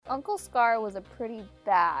Uncle Scar was a pretty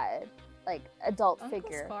bad, like, adult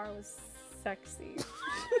figure. Uncle Scar was sexy.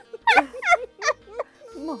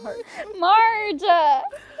 Marge.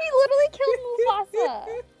 He literally killed Mufasa.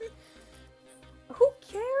 Who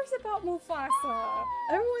cares about Mufasa?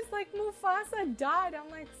 Everyone's like, Mufasa died.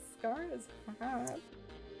 I'm like, Scar is hot.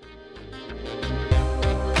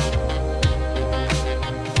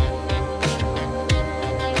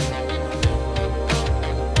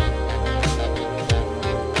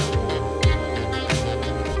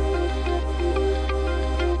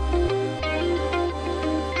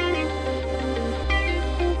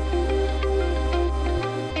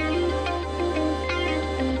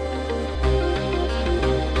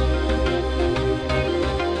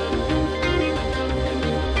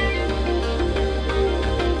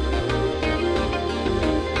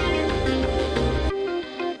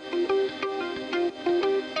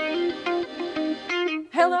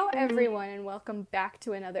 Hello everyone and welcome back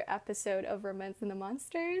to another episode of Romance and the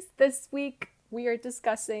Monsters. This week we are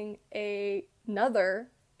discussing another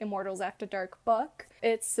Immortals After Dark book.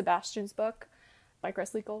 It's Sebastian's book by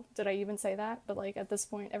Kresley Cole. Did I even say that? But like at this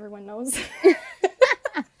point everyone knows.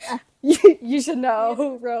 you should know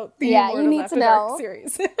who wrote the Immortals After Dark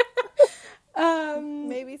series.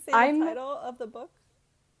 Maybe say the title of the book.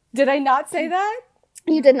 Did I not say that?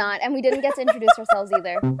 You did not, and we didn't get to introduce ourselves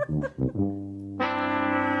either.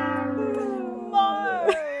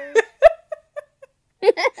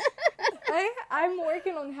 I'm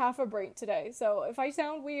working on half a brain today, so if I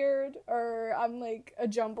sound weird or I'm like a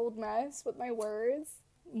jumbled mess with my words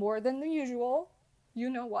more than the usual, you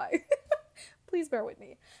know why. Please bear with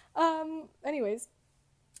me. Anyways,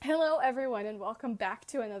 hello everyone and welcome back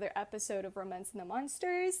to another episode of Romance and the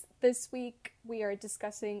Monsters. This week we are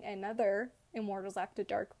discussing another Immortals After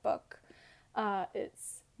Dark book.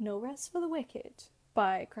 It's No Rest for the Wicked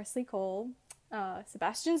by Kresley Cole.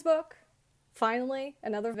 Sebastian's book. Finally,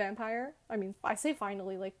 another vampire. I mean, I say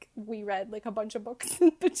finally, like, we read, like, a bunch of books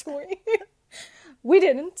in between. We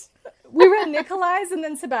didn't. We read Nikolai's and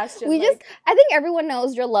then Sebastian. I think everyone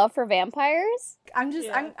knows your love for vampires. I'm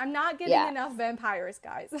I'm not getting enough vampires,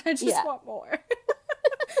 guys. I just want more.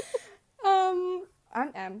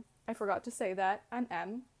 I'm M. I forgot to say that. I'm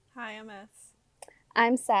M. Hi, I'm S.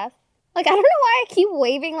 I'm Seth. Like, I don't know why I keep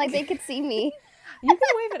waving like they could see me. You can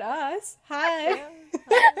wave at us. Hi.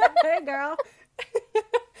 Hey, girl.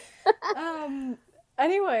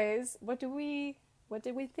 Anyways, what did we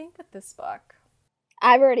think of this book?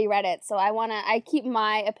 I've already read it, so I keep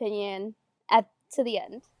my opinion to the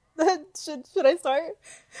end. Should I start?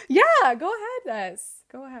 Yeah, go ahead, S.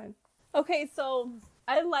 Go ahead. Okay, so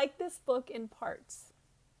I like this book in parts.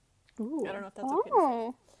 Ooh. I don't know if that's okay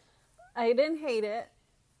to say. I didn't hate it,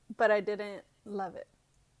 but I didn't love it.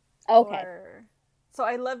 Okay. So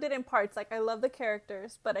I loved it in parts. Like, I love the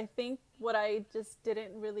characters, but I think what I just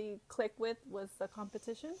didn't really click with was the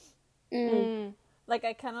competition. Like,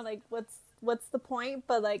 I kind of like, what's the point?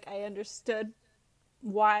 But, like, I understood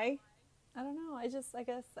why. I don't know. I guess,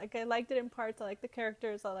 like, I liked it in parts. I like the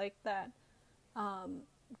characters. I like that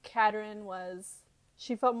Catherine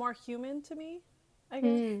she felt more human to me, I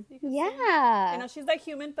guess you could say. Yeah. You know, she's, like,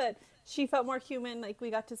 human, but she felt more human. Like, we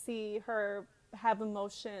got to see her have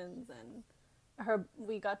emotions and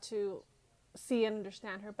we got to see and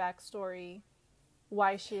understand her backstory,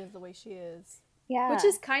 why she is the way she is. Yeah. Which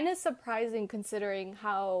is kind of surprising considering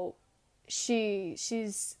how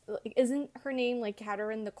she's like, isn't her name like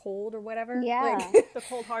Catherine the Cold or whatever? Yeah. Like, the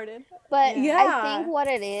cold-hearted. But I think what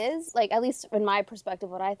it is, like, at least in my perspective,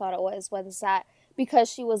 what I thought it was that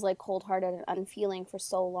because she was, like, cold-hearted and unfeeling for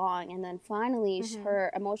so long, and then finally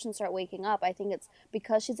her emotions start waking up, I think it's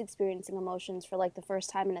because she's experiencing emotions for, like, the first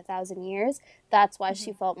time in 1,000 years, that's why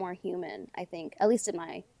she felt more human, I think. At least in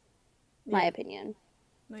my opinion.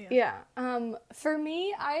 Yeah. For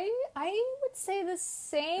me, I would say the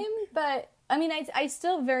same, but, I mean, I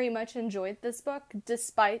still very much enjoyed this book,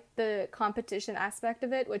 despite the competition aspect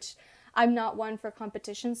of it, which I'm not one for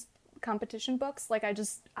competition books. Like,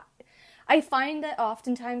 I find that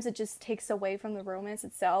oftentimes it just takes away from the romance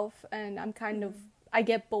itself, and I'm kind of, I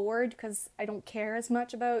get bored because I don't care as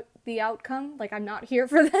much about the outcome. Like, I'm not here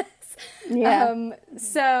for this. Yeah.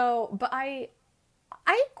 But I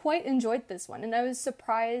quite enjoyed this one, and I was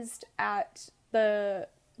surprised at the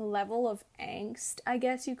level of angst, I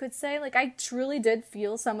guess you could say. Like, I truly did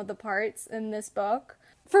feel some of the parts in this book.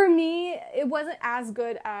 For me, it wasn't as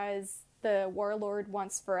good as the Warlord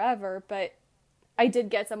Once Forever, but I did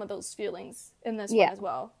get some of those feelings in this one as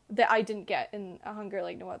well that I didn't get in A Hunger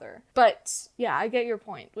Like No Other. But yeah, I get your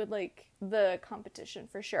point with like the competition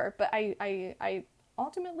for sure. But I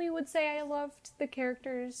ultimately would say I loved the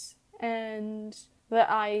characters and that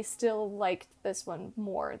I still liked this one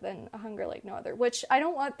more than A Hunger Like No Other, which I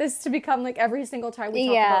don't want this to become like every single time we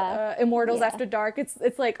talk about Immortals After Dark.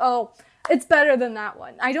 It's like, oh, it's better than that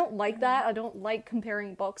one. I don't like that. I don't like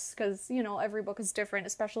comparing books because, you know, every book is different,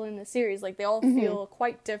 especially in the series. Like, they all feel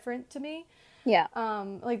quite different to me. Yeah.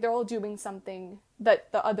 Like, they're all doing something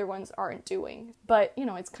that the other ones aren't doing. But, you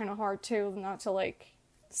know, it's kind of hard, too, not to, like,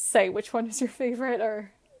 say which one is your favorite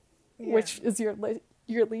or which is your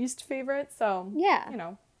least favorite. So, you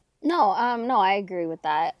know. No, I agree with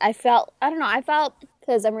that. I felt,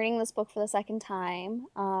 because I'm reading this book for the second time,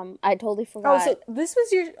 I totally forgot. Oh, so this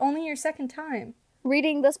was only your second time?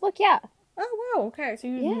 Reading this book, yeah. Oh, wow, okay. So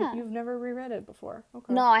you've never reread it before.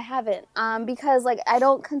 Okay. No, I haven't. Because, like, I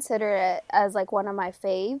don't consider it as, like, one of my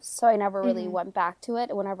faves, so I never really went back to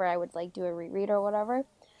it whenever I would, like, do a reread or whatever.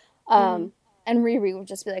 And reread would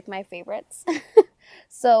just be, like, my favorites.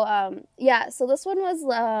 So, so this one was,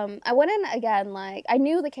 I went in again, like, I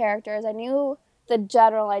knew the characters, I knew the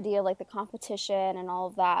general idea, like, the competition and all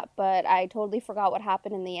of that, but I totally forgot what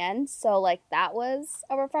happened in the end, so, like, that was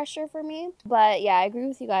a refresher for me. But, yeah, I agree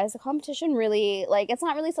with you guys, the competition really, like, it's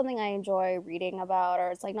not really something I enjoy reading about,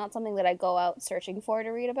 or it's, like, not something that I go out searching for to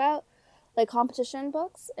read about, like, competition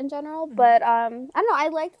books in general, but, I don't know, I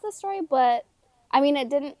liked the story, but I mean, it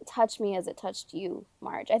didn't touch me as it touched you,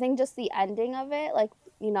 Marge. I think just the ending of it, like,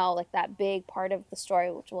 you know, like that big part of the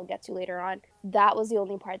story, which we'll get to later on, that was the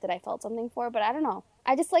only part that I felt something for. But I don't know.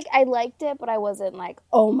 I just, like, I liked it, but I wasn't like,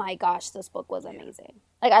 oh my gosh, this book was amazing.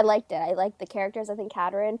 Like, I liked it. I liked the characters. I think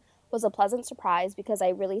Katherine was a pleasant surprise because I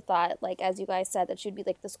really thought, like, as you guys said, that she'd be,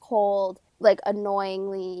 like, this cold, like,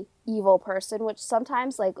 annoyingly evil person, which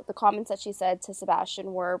sometimes, like, the comments that she said to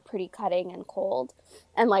Sebastian were pretty cutting and cold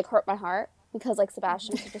and, like, hurt my heart. Because, like,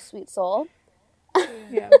 Sebastian's such a sweet soul.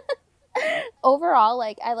 Yeah. Overall,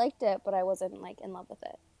 like, I liked it, but I wasn't, like, in love with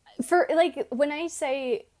it. For, like, when I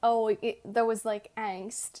say, there was, like,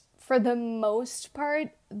 angst, for the most part,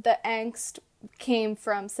 the angst came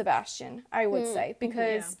from Sebastian, I would say.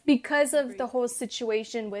 Because of the whole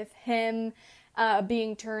situation with him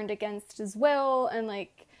being turned against his will and,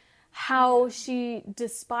 like, how she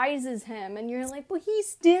despises him, and you're like, well,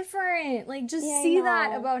 he's different, like, just see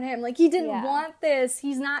that about him, like, he didn't want this,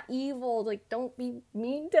 he's not evil, like, don't be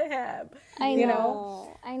mean to him. I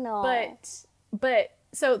know. But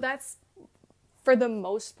so that's for the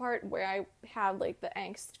most part where I had, like, the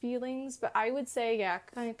angst feelings. But I would say,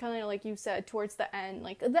 kind of like you said, towards the end,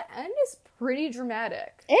 like, the end is pretty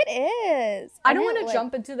dramatic. It is. I don't want to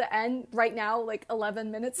jump into the end right now, like 11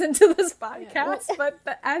 minutes into this podcast, but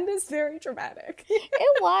the end is very dramatic.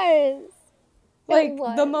 It was.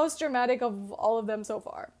 The most dramatic of all of them so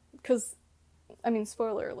far. Because, I mean,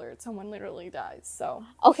 spoiler alert, someone literally dies, so.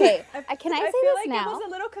 Okay, can I say this like now? It was a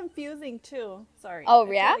little confusing, too. Sorry. Oh,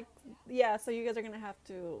 yeah? So you guys are going to have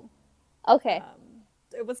to... Okay.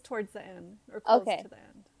 It was towards the end, or close to the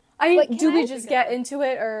end. Do we just get into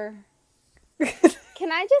it, or...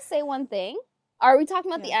 Can I just say one thing? Are we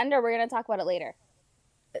talking about the end, or are we going to talk about it later?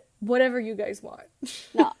 Whatever you guys want.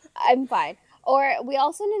 No, I'm fine. Or we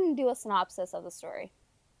also didn't do a synopsis of the story.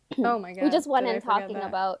 Oh my god. We just went in talking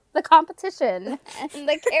about the competition and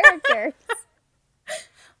the characters.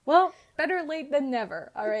 Well, better late than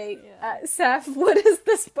never, all right? Seth, what is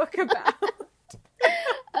this book about?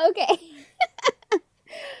 Okay.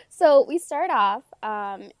 So we start off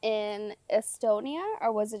in Estonia,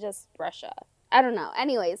 or was it just Russia? I don't know.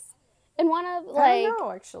 Anyways, in one of, like... I don't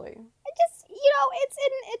know, actually. Just, you know,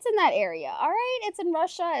 it's in that area, all right? It's in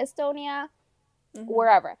Russia, Estonia,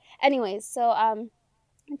 wherever. Anyways, so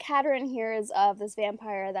Katherine hears of this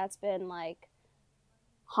vampire that's been, like,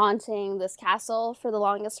 haunting this castle for the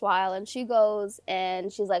longest while, and she goes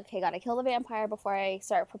and she's like, okay, gotta kill the vampire before I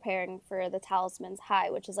start preparing for the Talisman's High,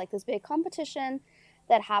 which is, like, this big competition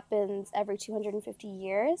that happens every 250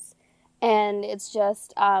 years. And it's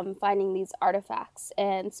just finding these artifacts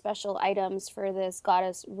and special items for this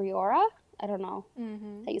goddess Riora. I don't know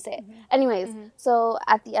how you say it. Anyways, so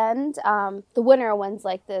at the end, the winner wins,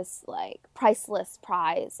 like, this, like, priceless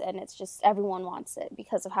prize. And it's just, everyone wants it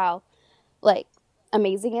because of how, like,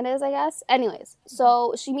 amazing it is, I guess. Anyways,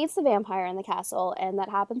 so she meets the vampire in the castle. And that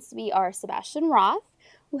happens to be our Sebastian Roth,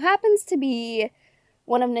 who happens to be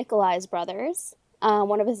one of Nikolai's brothers.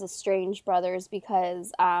 One of his estranged brothers,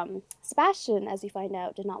 because Sebastian, as we find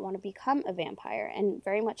out, did not want to become a vampire and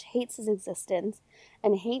very much hates his existence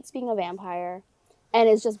and hates being a vampire and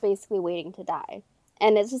is just basically waiting to die.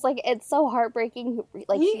 And it's just, like, it's so heartbreaking,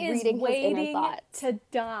 like, reading his inner thoughts. To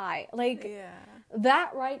die. Like,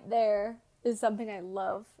 that right there is something I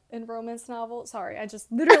love in romance novels. Sorry, I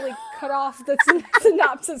just literally cut off the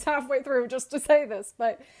synopsis halfway through just to say this,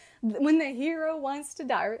 but... when the hero wants to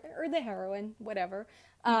die, or the heroine, whatever,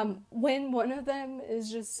 when one of them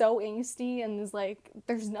is just so angsty and is like,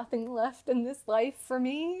 there's nothing left in this life for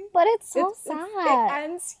me. But it's so sad. It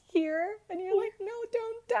ends here, and you're like, no,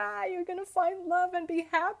 don't die. You're gonna find love and be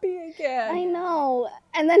happy again. I know.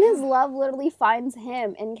 And then his love literally finds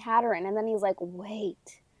him in Katerin, and then he's like,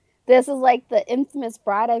 wait. This is like the infamous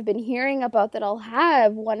bride I've been hearing about that I'll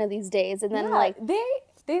have one of these days. And then like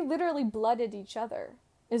they literally blooded each other,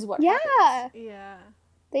 is what yeah. happens. Yeah.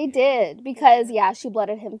 They did, because she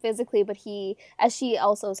blooded him physically, but he, as she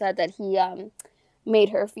also said, that he made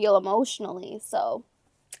her feel emotionally. So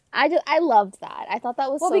I loved that. I thought that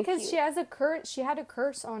was so because cute. she had a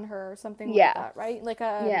curse on her or something like that, right? Like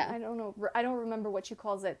I don't know, I don't remember what she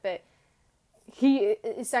calls it, but he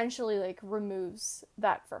essentially like removes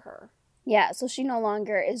that for her. Yeah, so she no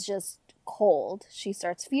longer is just cold. She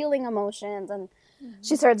starts feeling emotions, and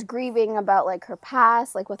she starts grieving about, like, her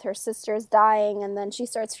past, like, with her sisters dying, and then she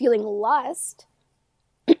starts feeling lust,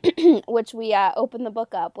 which we open the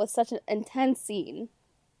book up with such an intense scene.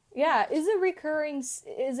 Yeah, is a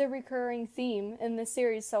recurring theme in this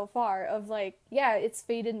series so far of, like, it's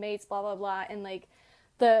fated mates, blah, blah, blah, and, like,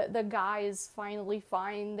 the guys finally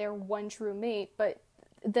find their one true mate, but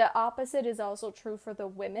the opposite is also true for the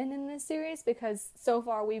women in this series, because so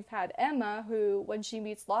far we've had Emma, who, when she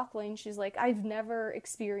meets Lachlan, she's like, I've never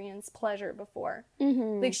experienced pleasure before.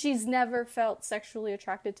 Mm-hmm. Like, she's never felt sexually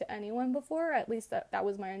attracted to anyone before, at least that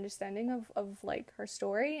was my understanding of like, her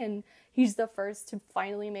story, and he's the first to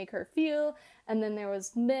finally make her feel. And then there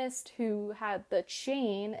was Mist, who had the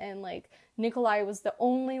chain, and, like, Nikolai was the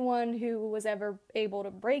only one who was ever able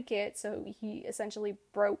to break it, so he essentially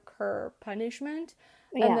broke her punishment.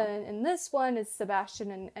 Yeah. And then in this one, it's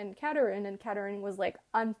Sebastian and Katerin, and Katerin was, like,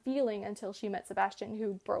 unfeeling until she met Sebastian,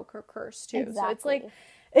 who broke her curse, too. Exactly. So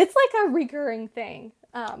it's like a recurring thing.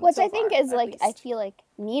 Which I think is, like, least. I feel like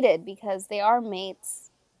needed, because they are mates.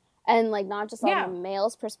 And, like, not just on the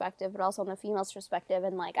male's perspective, but also on the female's perspective.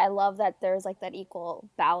 And, like, I love that there's, like, that equal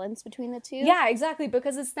balance between the two. Yeah, exactly.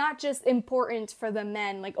 Because it's not just important for the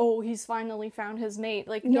men. Like, oh, he's finally found his mate.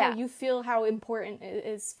 Like, no, you feel how important it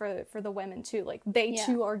is for the women, too. Like, they,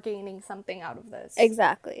 too, are gaining something out of this.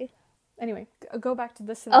 Exactly. Anyway, go back to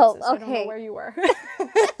the synopsis. Oh, okay. I don't know where you were.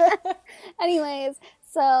 Anyways,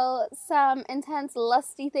 so some intense,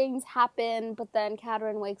 lusty things happen. But then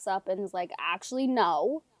Katerin wakes up and is like, actually,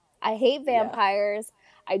 no. I hate vampires.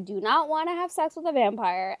 I do not want to have sex with a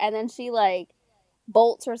vampire. And then she, like,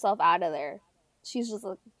 bolts herself out of there. She's just,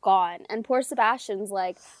 like, gone. And poor Sebastian's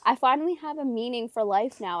like, I finally have a meaning for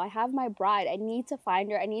life now. I have my bride. I need to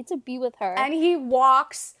find her. I need to be with her. And he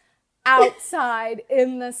walks outside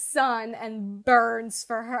in the sun and burns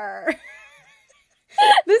for her.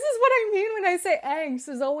 This is what I mean when I say angst.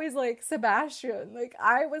 Is always, like, Sebastian. Like,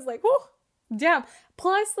 I was like, whew. Damn.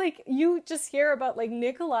 Plus, like, you just hear about, like,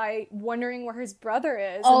 Nikolai wondering where his brother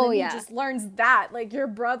is. And then he just learns that, like, your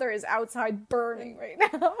brother is outside burning right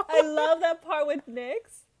now. I love that part with Nyx.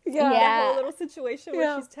 Yeah. That whole little situation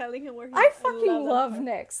where she's telling him where he's... I fucking love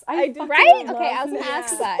Nyx. I do. Right? Okay, I was going to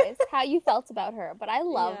ask you guys how you felt about her. But I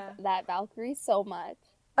love that Valkyrie so much.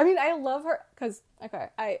 I mean, I love her because, okay,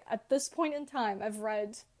 at this point in time, I've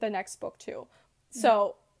read the next book, too.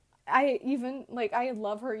 So... I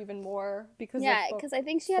love her even more because because I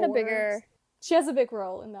think she had a bigger... She has a big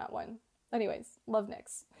role in that one. Anyways, love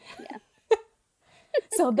Nyx. Yeah.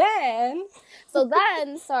 So then,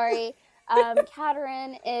 sorry,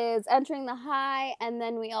 Katerin is entering the High, and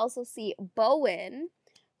then we also see Bowen,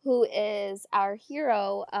 who is our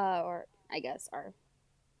hero, or I guess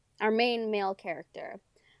our main male character,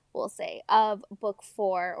 we'll say, of book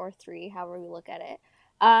 4 or 3, however we look at it.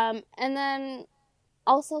 And then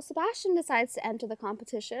also Sebastian decides to enter the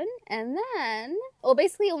competition, and then, well,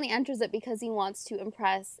 basically only enters it because he wants to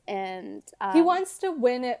impress, and he wants to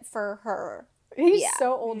win it for her. He's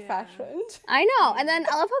so old-fashioned. I know. And then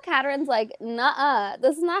I love how Katerin's like, nuh-uh,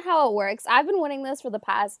 this is not how it works. I've been winning this for the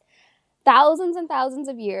past thousands and thousands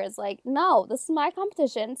of years. Like, no, this is my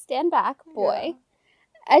competition. Stand back, boy.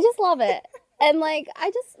 Yeah. I just love it. And, like, I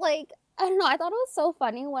don't know, I thought it was so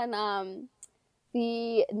funny when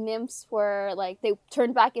the nymphs were, like, they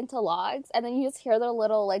turned back into logs, and then you just hear their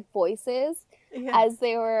little, like, voices as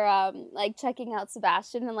they were, like, checking out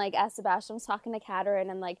Sebastian, and, like, as Sebastian was talking to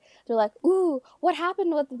Katerin, and, like, they're like, ooh, what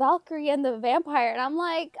happened with Valkyrie and the vampire? And I'm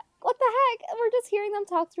like, what the heck? We're just hearing them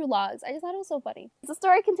talk through logs. I just thought it was so funny. The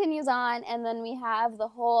story continues on, and then we have the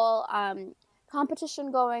whole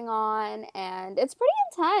competition going on, and it's pretty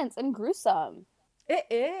intense and gruesome.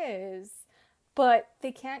 It is. But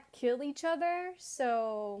they can't kill each other,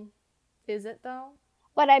 so is it though?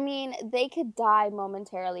 But I mean, they could die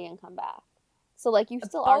momentarily and come back. So, like, you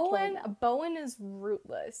still are killing them. Bowen is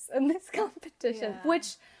rootless in this competition, Yeah.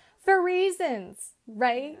 which, for reasons,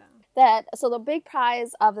 right? So the big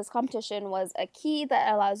prize of this competition was a key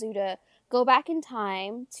that allows you to go back in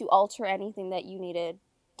time to alter anything that you needed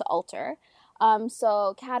to alter.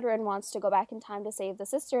 So Cadrin wants to go back in time to save the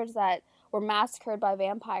sisters that were massacred by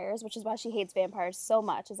vampires, which is why she hates vampires so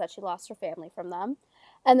much, is that she lost her family from them.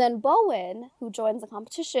 And then Bowen, who joins the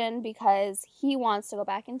competition because he wants to go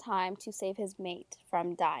back in time to save his mate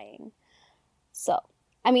from dying. So,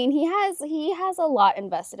 I mean, he has a lot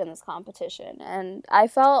invested in this competition, and I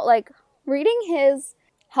felt like reading his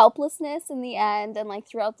helplessness in the end and like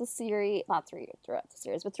throughout the series, not throughout the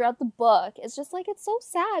series, but throughout the book, it's just like, it's so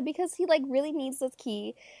sad because he like really needs this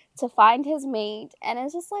key to find his mate, and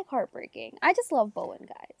it's just like heartbreaking. I just love Bowen,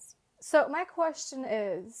 guys. So my question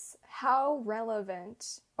is, how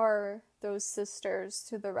relevant are those sisters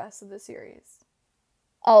to the rest of the series?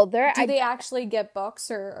 Oh, do they actually get books,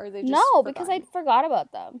 or are they just no? Because I forgot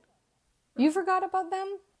about them. You forgot about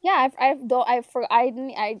them? Yeah, I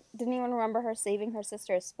didn't even remember her saving her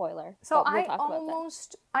sister. Spoiler. So I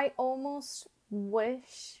almost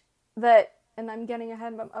wish that, and I'm getting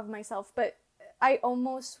ahead of myself, but I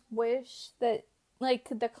almost wish that like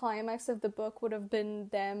the climax of the book would have been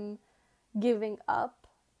them giving up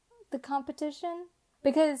the competition,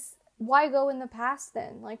 because why go in the past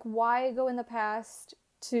then? Like, why go in the past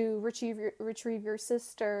to retrieve your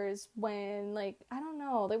sisters when, like, I don't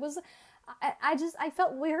know, there was I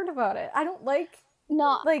felt weird about it. I don't like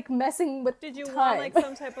messing with Did you time. want like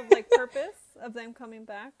some type of like purpose of them coming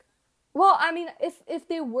back? Well, I mean, if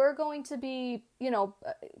they were going to be,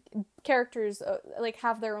 characters like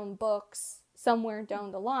have their own books somewhere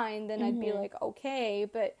down the line, then I'd be like, okay,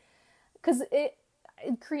 but because it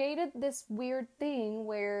created this weird thing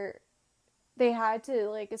where they had to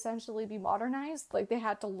like essentially be modernized, like they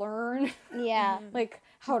had to learn like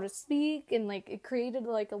how to speak, and like it created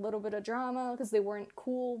like a little bit of drama because they weren't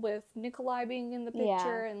cool with Nikolai being in the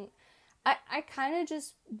picture. And I kind of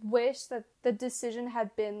just wish that the decision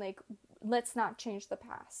had been like, let's not change the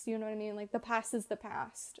past, you know what I mean? Like, the past is the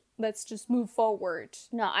past, let's just move forward.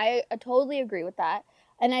 No, I totally agree with that.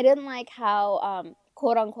 And I didn't like how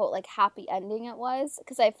quote unquote like happy ending it was,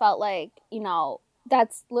 because I felt like,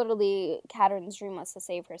 that's literally Cadrin's dream, was to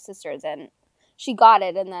save her sisters, and she got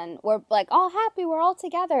it, and then we're like all happy, we're all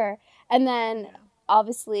together, and then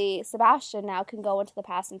obviously Sebastian now can go into the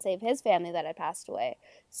past and save his family that had passed away.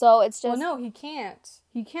 So it's just, well, no, he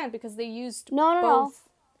can't because they used no both.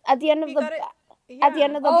 At the end of the at the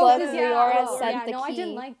end of the book, Leora sent the key. I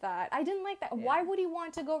didn't like that. Why would he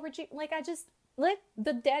want to go retrieve? Like, I just let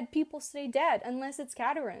the dead people stay dead unless it's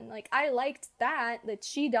Cadrin. Like, I liked that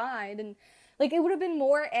she died, and like, it would have been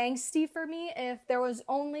more angsty for me if there was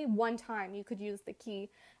only one time you could use the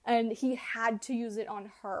key and he had to use it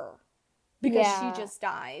on her because she just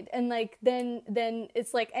died. And like, then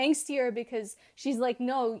it's like angstier because she's like,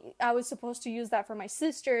 no, I was supposed to use that for my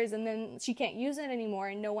sisters, and then she can't use it anymore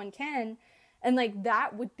and no one can. And like,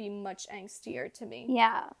 that would be much angstier to me.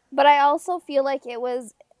 Yeah. But I also feel like it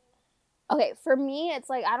was, okay, for me, it's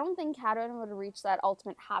like, I don't think Cadrin would reach that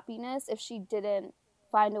ultimate happiness if she didn't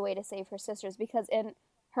find a way to save her sisters, because in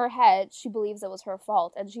her head she believes it was her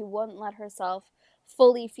fault, and she wouldn't let herself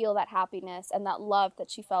fully feel that happiness and that love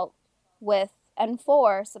that she felt with and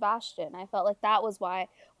for Sebastian. I felt like that was why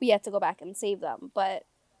we had to go back and save them. But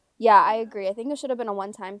yeah, I agree. I think it should have been a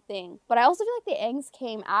one-time thing. But I also feel like the angst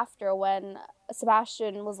came after, when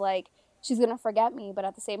Sebastian was like, she's gonna forget me, but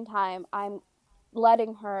at the same time I'm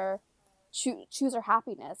letting her choose her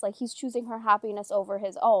happiness. Like, he's choosing her happiness over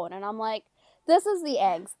his own, and I'm like, this is the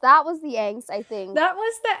angst. That was the angst, I think. That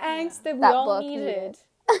was the angst that we all needed.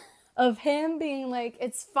 Of him being like,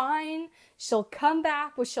 it's fine, she'll come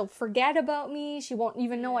back, but she'll forget about me, she won't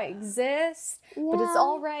even know I exist, but it's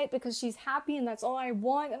all right because she's happy and that's all I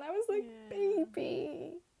want. And I was like,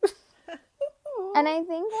 baby. And I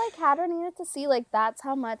think like Cadrin needed to see like that's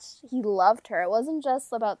how much he loved her. It wasn't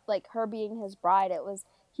just about like her being his bride. It was,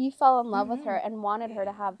 he fell in love with her and wanted her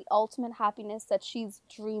to have the ultimate happiness that she's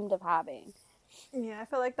dreamed of having. Yeah, I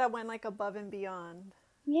feel like that went like above and beyond.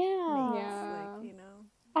 Yeah. Like,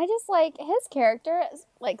 I just like his character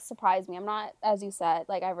like surprised me. I'm not, as you said,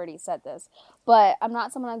 like I've already said this, but I'm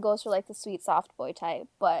not someone that goes for like the sweet soft boy type.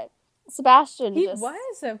 But Sebastian, he was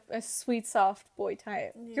a sweet soft boy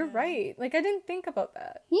type. You're right. Like, I didn't think about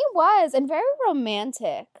that. He was, and very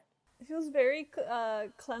romantic. He He was very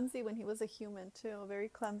clumsy when he was a human too. Very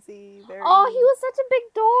clumsy. Very. Oh, he was such a big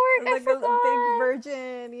dork. Like I forgot. a big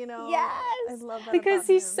virgin, you know. Yes. I love that Because about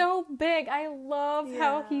he's him. so big. I love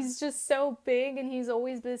how he's just so big, and he's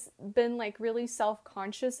always been like really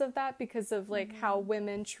self-conscious of that because of like how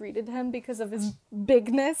women treated him because of his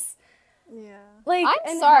bigness. Yeah. Like, I'm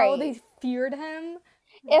and sorry. how they feared him.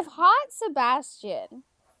 If hot Sebastian,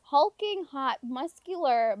 hulking, hot,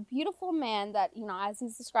 muscular, beautiful man that, you know, as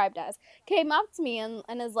he's described as, came up to me and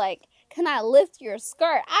is like, can I lift your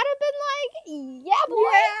skirt? I'd have been like, yeah,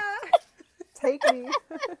 boy. Take me.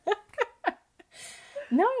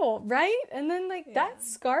 No, right? And then like that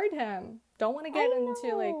scarred him. Don't want to get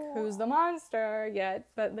into like who's the monster yet,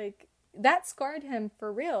 but like that scarred him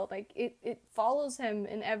for real. Like it follows him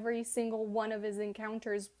in every single one of his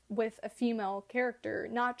encounters with a female character,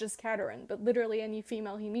 not just Katerin, but literally any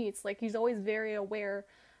female he meets. Like he's always very aware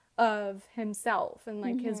of himself and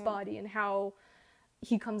like his body and how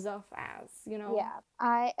he comes off as, you know? Yeah,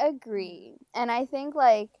 I agree. And I think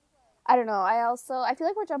like, I don't know, I feel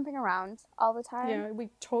like we're jumping around all the time. Yeah, we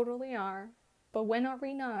totally are. But when are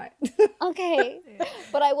we not? Okay.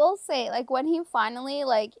 But I will say, like, when he finally,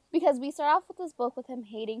 like, because we start off with this book with him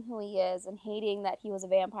hating who he is and hating that he was a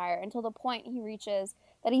vampire until the point he reaches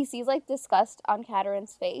that he sees, like, disgust on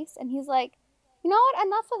Katerin's face. And he's like, you know what?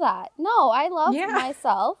 Enough of that. No, I love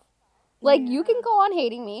myself. Like, you can go on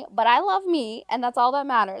hating me, but I love me, and that's all that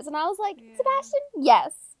matters. And I was like, Sebastian,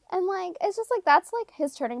 yes. And, like, it's just, like, that's, like,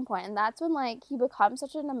 his turning point. And that's when, like, he becomes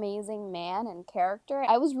such an amazing man and character.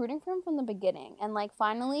 I was rooting for him from the beginning. And, like,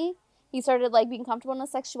 finally, he started, like, being comfortable in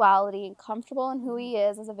his sexuality and comfortable in who he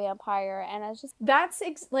is as a vampire. And it's just... That's,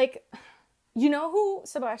 like, you know who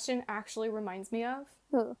Sebastian actually reminds me of?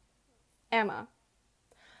 Who? Emma.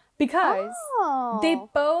 Because they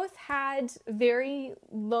both had very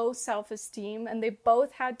low self-esteem, and they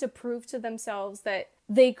both had to prove to themselves that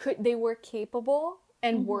they were capable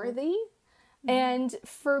and worthy. And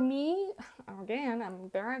for me, again,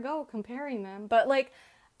 there I go comparing them, but like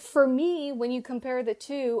for me, when you compare the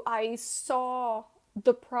two, I saw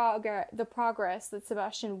the progress that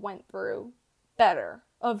Sebastian went through better,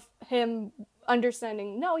 of him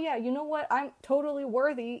understanding, no, yeah, you know what, I'm totally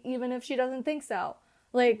worthy even if she doesn't think so.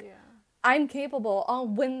 Like, I'm capable, I'll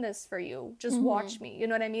win this for you, just watch me, you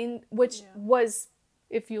know what I mean? Which was,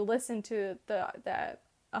 if you listen to the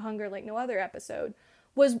A Hunger Like No Other episode,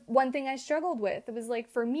 was one thing I struggled with. It was like,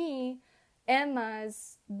 for me,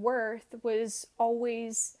 Emma's worth was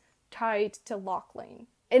always tied to Lachlan.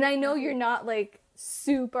 And I know you're not like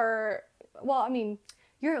super, well, I mean,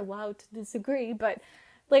 you're allowed to disagree, but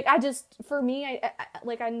like, for me,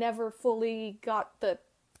 I never fully got the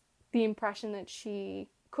impression that she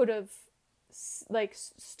could have like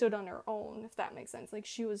stood on her own, if that makes sense. Like,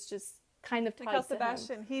 she was just kind of tied to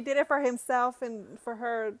Sebastian, him. he did it for himself, and for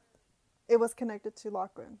her, it was connected to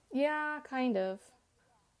Lachlan. Yeah, kind of.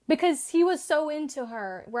 Because he was so into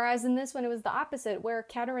her, whereas in this one it was the opposite, where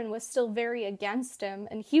Katerin was still very against him,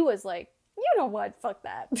 and he was like, you know what, fuck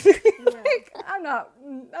that. Like, I'm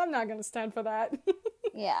not gonna stand for that.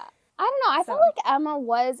 Yeah. I don't know, I felt like Emma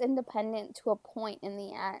was independent to a point in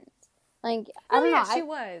the end. Like, I don't know.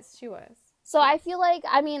 She was. So I feel like,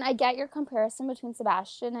 I mean, I get your comparison between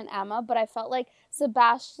Sebastian and Emma, but I felt like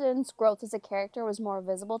Sebastian's growth as a character was more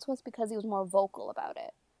visible to us because he was more vocal about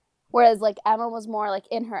it. Whereas, like, Emma was more, like,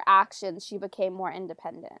 in her actions, she became more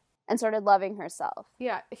independent and started loving herself.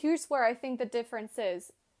 Yeah, here's where I think the difference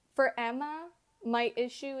is. For Emma, my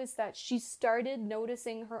issue is that she started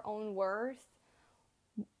noticing her own worth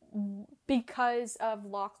because of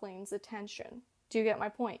Lachlan's attention. Do you get my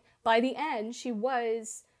point? By the end, she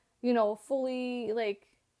was, you know, fully, like,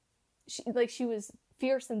 she was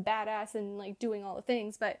fierce and badass and, like, doing all the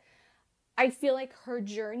things, but I feel like her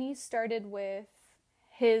journey started with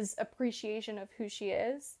his appreciation of who she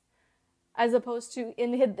is, as opposed to,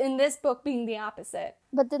 in this book, being the opposite.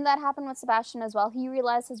 But didn't that happen with Sebastian as well? He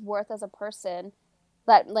realized his worth as a person,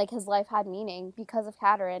 that, like, his life had meaning because of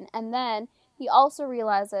Katerin, and then he also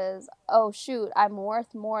realizes, oh shoot, I'm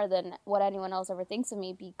worth more than what anyone else ever thinks of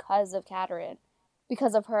me because of Katerin,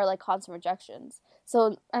 because of her, like, constant rejections.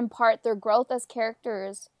 So, in part, their growth as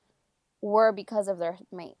characters were because of their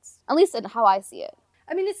mates. At least in how I see it.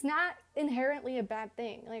 I mean, it's not inherently a bad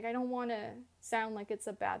thing. Like, I don't want to sound like it's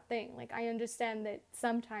a bad thing. Like, I understand that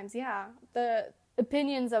sometimes, yeah, the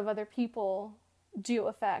opinions of other people do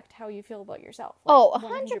affect how you feel about yourself. Like,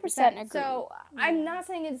 100% agree. So, I'm not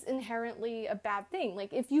saying it's inherently a bad thing.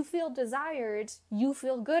 Like, if you feel desired, you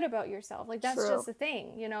feel good about yourself. Like, that's just a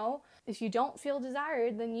thing, you know? If you don't feel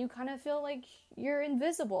desired, then you kind of feel like you're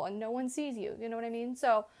invisible and no one sees you. You know what I mean?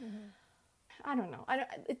 So, I don't know.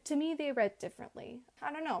 To me, they read differently.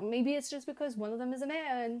 I don't know. Maybe it's just because one of them is a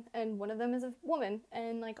man and one of them is a woman.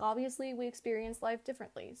 And, like, obviously we experience life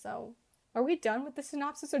differently. So, are we done with the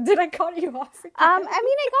synopsis or did I cut you off again? I mean,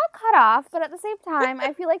 it got cut off, but at the same time,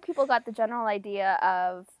 I feel like people got the general idea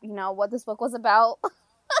of, you know, what this book was about.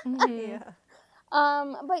 Mm-hmm. Yeah.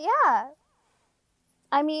 But yeah.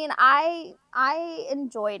 I mean, I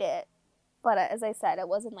enjoyed it. But as I said, it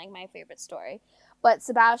wasn't, like, my favorite story. But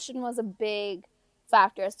Sebastian was a big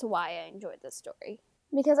factor as to why I enjoyed this story.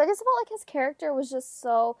 Because I just felt like his character was just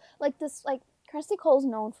so, like, this, like, Kirsty Cole's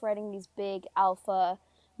known for writing these big alpha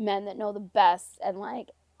men that know the best and, like,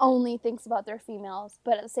 only thinks about their females.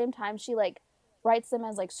 But at the same time, she, like, writes them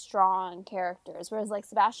as, like, strong characters. Whereas, like,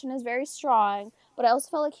 Sebastian is very strong, but I also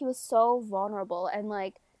felt like he was so vulnerable and,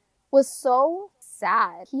 like, was so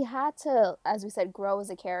sad. He had to, as we said, grow as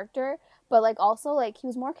a character. But, like, also, like, he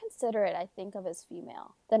was more considerate, I think, of his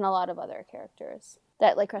female than a lot of other characters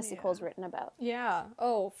that, like, Kirsty Cole's written about. Yeah.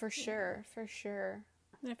 Oh, for sure. For sure.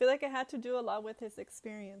 I feel like it had to do a lot with his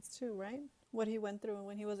experience, too, right? What he went through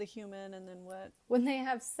when he was a human and then what. When they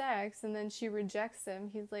have sex and then she rejects him,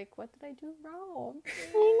 he's like, what did I do wrong?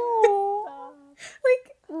 I know.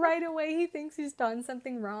 Like, right away he thinks he's done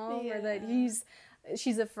something wrong or that Yeah.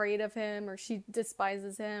 she's afraid of him or she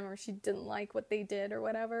despises him or she didn't like what they did or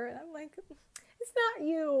whatever. And I'm like, it's not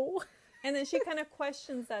you. And then she kind of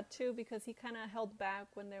questions that too because he kind of held back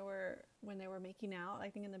when they were making out, I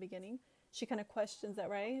think in the beginning. She kind of questions that,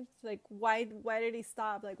 right? Like, why did he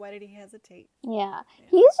stop? Like, why did he hesitate? Yeah.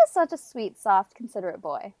 He's just such a sweet, soft, considerate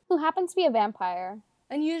boy who happens to be a vampire.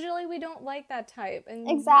 And usually we don't like that type. And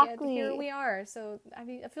Exactly. yet here we are. So, I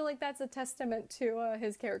mean, I feel like that's a testament to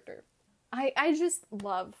his character. I just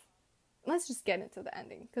love... Let's just get into the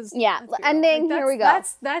ending. Cause Yeah, ending, like, here we go.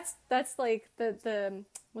 That's like the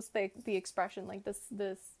what's the expression? Like this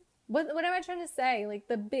what am I trying to say? Like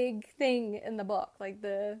the big thing in the book. Like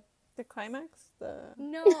the climax?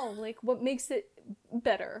 No, like what makes it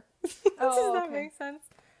better. Does that make sense?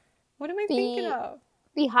 What am I thinking of?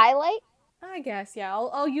 The highlight? I guess, yeah.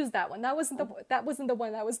 I'll use that one. That wasn't the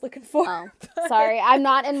one I was looking for. Oh, sorry. I'm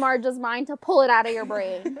not in Marge's mind to pull it out of your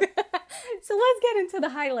brain. So let's get into the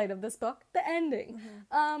highlight of this book, the ending.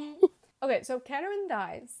 Okay, so Katerin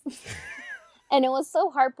dies. And it was so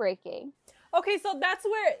heartbreaking. Okay, so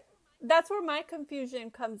that's where my confusion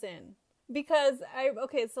comes in. Because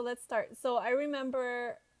so let's start. So I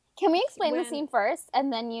remember... Can we explain the scene first,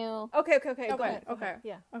 and then you... Okay. Go ahead.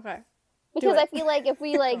 Yeah. Okay. Because I feel like if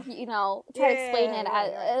we, like, you know, try to explain it,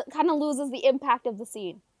 it kind of loses the impact of the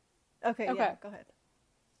scene. Okay, yeah, go ahead.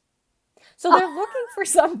 So they're looking for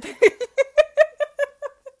something.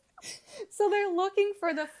 So they're looking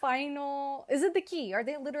for the final... Is it the key? Are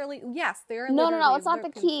they literally... Yes, they're literally... No, it's not the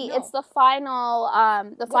key. No. It's the final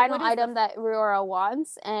what item that Aurora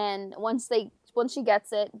wants, and once she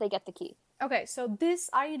gets it, they get the key. Okay, so this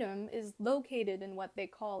item is located in what they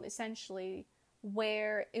call, essentially,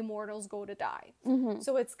 where immortals go to die. Mm-hmm.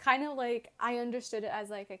 So it's kind of like... I understood it as,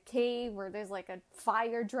 like, a cave where there's, like, a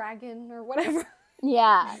fire dragon or whatever.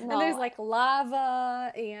 Yeah, no. And there's, like,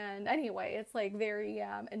 lava, and anyway, it's, like, very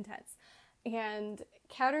intense. And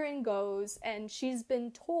Katerin goes, and she's been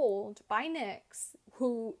told by Nyx,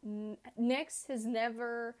 who Nyx has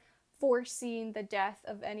never foreseen the death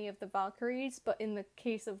of any of the Valkyries, but in the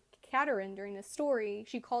case of Katerin during the story,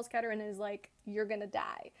 she calls Katerin and is like, you're gonna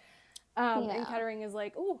die. And Katerin is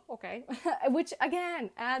like, oh, okay. Which, again,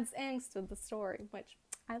 adds angst to the story, which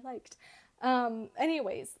I liked.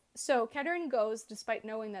 Anyways, so Katerin goes, despite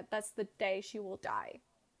knowing that that's the day she will die.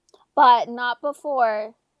 But not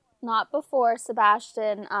before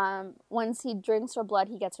Sebastian, once he drinks her blood,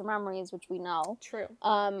 he gets her memories, which we know. True.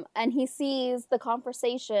 And he sees the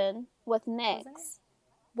conversation with Nyx.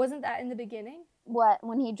 Wasn't that in the beginning? What,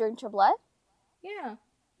 when he drank her blood? Yeah.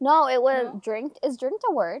 No, it was drinked. Is drinked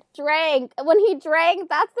a word? Drank. When he drank,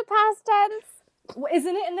 that's the past tense.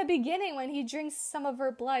 Isn't it in the beginning when he drinks some of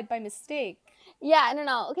her blood by mistake? Yeah,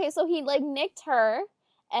 no. Okay, so he, like, nicked her,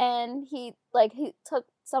 and he took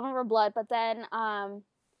some of her blood, but then,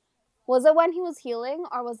 was it when he was healing,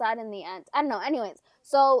 or was that in the end? I don't know. Anyways,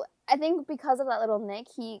 so I think because of that little nick,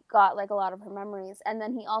 he got, like, a lot of her memories. And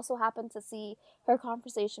then he also happened to see her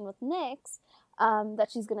conversation with Nyx, that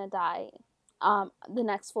she's gonna die the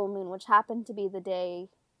next full moon, which happened to be the day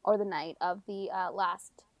or the night of the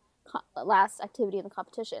last activity in the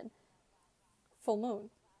competition. Full moon.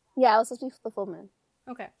 Yeah, it was supposed to be the full moon.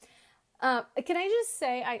 Okay. Can I just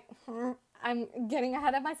say, I'm getting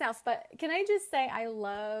ahead of myself, but can I just say I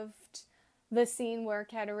loved the scene where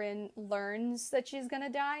Katerin learns that she's gonna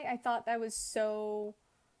die? I thought that was so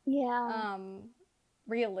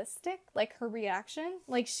realistic, like her reaction.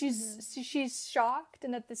 Like she's shocked,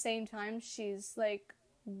 and at the same time she's like,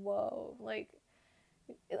 whoa, like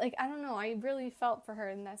I don't know, I really felt for her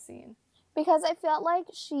in that scene. Because I felt like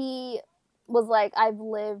she was like, I've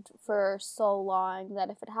lived for so long that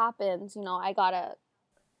if it happens, you know,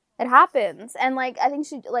 it happens. And, like, I think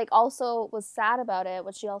she, like, also was sad about it,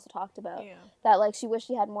 which she also talked about. Yeah. That, like, she wished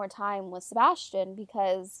she had more time with Sebastian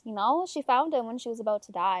because, you know, she found him when she was about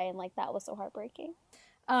to die, and, like, that was so heartbreaking.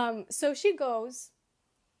 So she goes,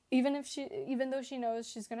 even though she knows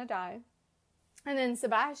she's gonna die. And then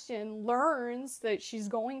Sebastian learns that she's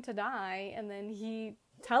going to die, and then he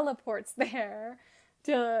teleports there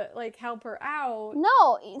to, like, help her out.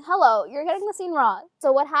 No, hello, you're getting the scene wrong.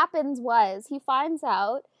 So what happens was, he finds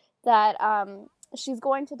out that she's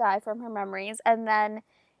going to die from her memories, and then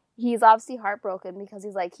he's obviously heartbroken because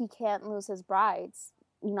he's like, he can't lose his brides.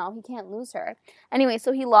 You know, he can't lose her. Anyway,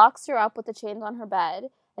 so he locks her up with the chains on her bed,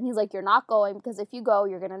 and he's like, you're not going, because if you go,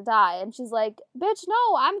 you're gonna die. And she's like, bitch,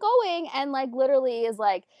 no, I'm going. And, like, literally is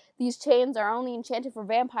like, these chains are only enchanted for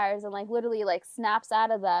vampires, and, like, literally, like, snaps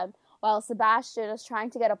out of them, while Sebastian is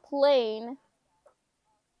trying to get a plane.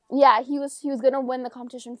 Yeah, he was gonna win the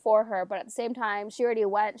competition for her, but at the same time, she already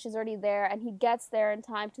went, she's already there, and he gets there in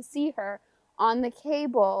time to see her on the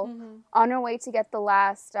cable, on her way to get the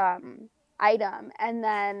last item, and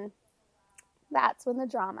then that's when the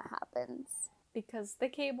drama happens. Because the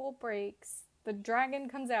cable breaks, the dragon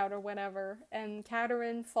comes out or whatever, and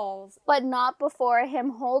Katerin falls. But not before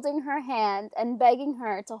him holding her hand and begging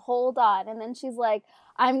her to hold on, and then she's like,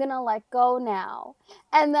 I'm gonna let go now.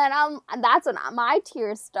 And then that's when my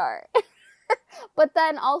tears start. But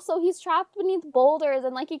then also he's trapped beneath boulders,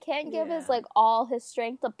 and, like, he can't give his, like, all his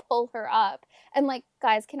strength to pull her up. And, like,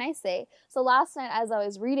 guys, can I say, so last night as I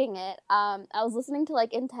was reading it, I was listening to,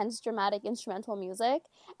 like, intense dramatic instrumental music,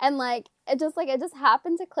 and, like, it just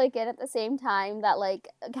happened to click in at the same time that, like,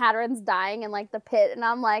 Katerin's dying in, like, the pit, and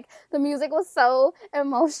I'm like, the music was so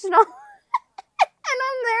emotional. And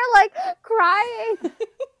I'm there, like, crying.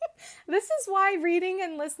 This is why reading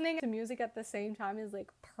and listening to music at the same time is,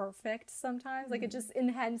 like, perfect sometimes. Like, it just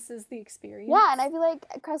enhances the experience. Yeah, and I feel like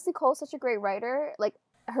Kresley Cole's such a great writer. Like,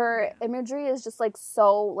 her imagery is just, like,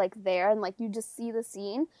 so, like, there, and, like, you just see the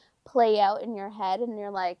scene play out in your head, and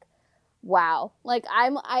you're like, wow. Like,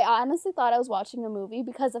 I honestly thought I was watching a movie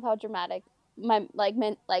because of how dramatic my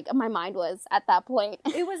mind was at that point.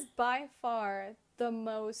 It was by far the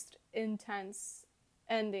most intense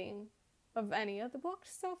ending of any of the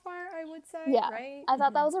books so far, I would say, right? I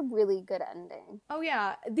thought that was a really good ending. Oh,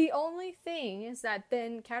 yeah. The only thing is that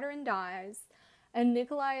then Katerin dies, and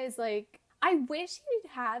Nikolai is like, I wish he'd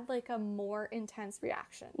had, like, a more intense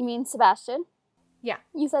reaction. You mean Sebastian? Yeah.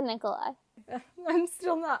 You said Nikolai. I'm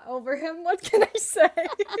still not over him. What can I say?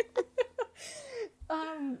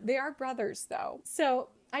 They are brothers, though. So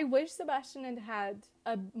I wish Sebastian had had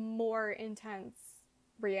a more intense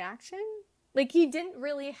reaction. Like, he didn't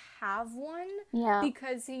really have one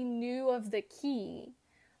because he knew of the key.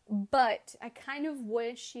 But I kind of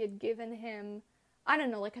wish he had given him, I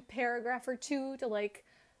don't know, like a paragraph or two to, like,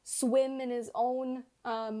 swim in his own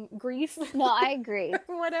grief. No, I agree.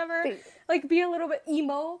 Whatever. Like, be a little bit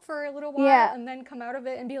emo for a little while and then come out of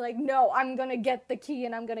it and be like, no, I'm going to get the key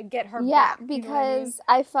and I'm going to get her back. Yeah, because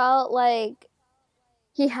I felt like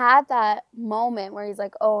he had that moment where he's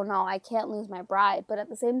like, oh, no, I can't lose my bride. But at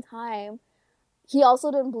the same time, he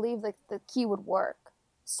also didn't believe that the key would work.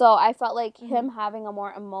 So I felt like him having a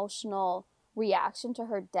more emotional reaction to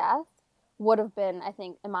her death would have been, I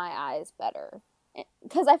think, in my eyes, better.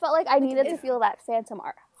 Because I felt like I needed to feel that phantom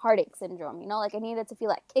heartache syndrome, you know? Like, I needed to feel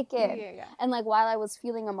that kick in. Yeah. And, like, while I was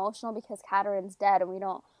feeling emotional because Katerin's dead and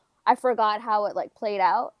I forgot how it, like, played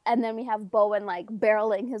out. And then we have Bowen, like,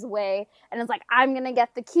 barreling his way. And it's like, I'm going to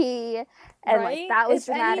get the key. And, like, that was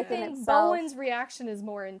dramatic in itself. Bowen's reaction is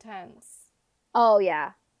more intense. Oh,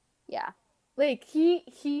 yeah. Yeah. Like,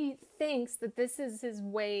 he thinks that this is his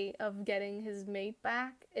way of getting his mate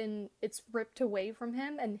back, and it's ripped away from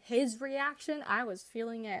him, and his reaction, I was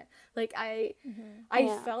feeling it. Like, I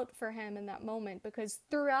felt for him in that moment, because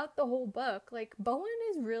throughout the whole book, like, Bowen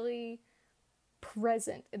is really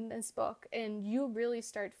present in this book, and you really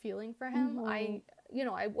start feeling for him. I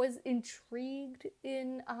was intrigued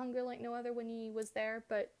in A Hunger Like No Other when he was there,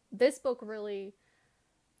 but this book really...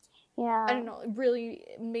 Yeah. I don't know, it really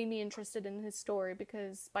made me interested in his story,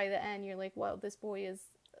 because by the end you're like, wow, this boy is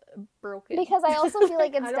broken. Because I also feel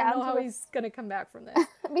like it's I don't know how he's gonna come back from this.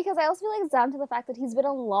 Because I also feel like it's down to the fact that he's been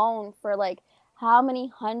alone for, like, how many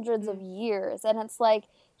hundreds of years, and it's like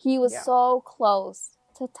he was so close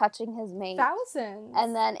to touching his mate. Thousands.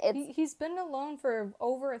 And then he's been alone for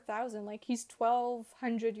over 1,000. Like, he's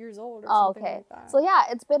 1,200 years old or something like that. So yeah,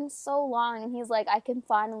 it's been so long, and he's like, I can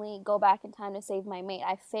finally go back in time to save my mate.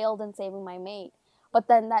 I failed in saving my mate. But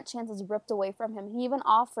then that chance is ripped away from him. He even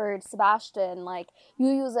offered Sebastian, like, you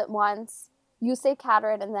use it once, you save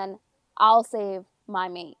Katerin, and then I'll save my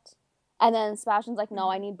mate. And then Sebastian's like, no,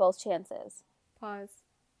 I need both chances. Pause.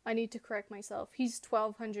 I need to correct myself. He's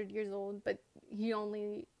 1,200 years old, but he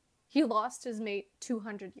lost his mate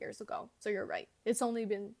 200 years ago. So you're right. It's only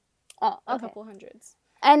been a couple hundreds.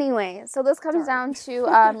 Anyway, so this comes down to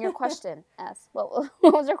your question, S. What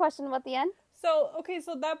was your question about the end? So, okay,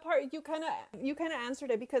 so that part, you kind of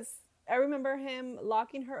answered it, because I remember him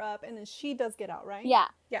locking her up, and then she does get out, right? Yeah.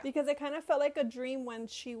 Because it kind of felt like a dream when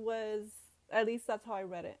she was, at least that's how I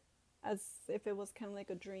read it, as if it was kind of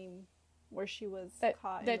like a dream where she was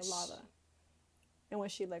caught in the lava. And when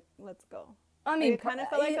she, like, lets go. I mean, it kind of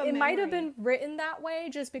felt like it might have been written that way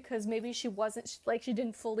just because maybe she wasn't, like, she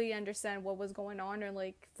didn't fully understand what was going on, or,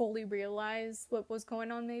 like, fully realize what was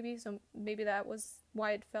going on, maybe. So maybe that was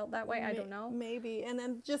why it felt that way. I don't know. Maybe. And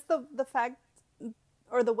then just the fact,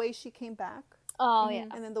 or the way she came back. Oh, yeah.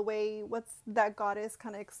 And then the way, that goddess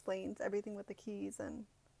kind of explains everything with the keys. And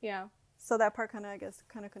yeah. So that part kind of, I guess,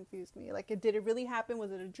 kind of confused me. Like, did it really happen?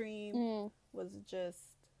 Was it a dream? Was it just...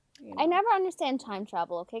 You know. I never understand time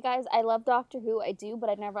travel, okay, guys? I love Doctor Who, I do,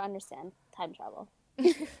 but I never understand time travel.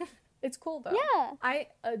 It's cool, though. Yeah. I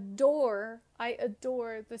adore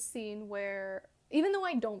the scene where, even though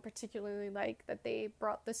I don't particularly like that they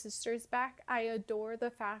brought the sisters back, I adore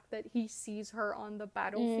the fact that he sees her on the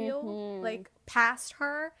battlefield, like, past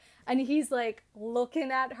her, and he's, like,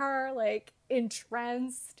 looking at her, like,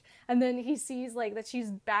 entranced. And then he sees, like, that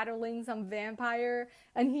she's battling some vampire,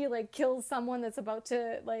 and he, like, kills someone that's about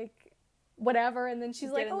to, like, whatever, and then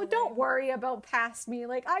she's like, oh, don't worry about past me.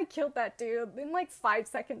 Like, I killed that dude in, like, 5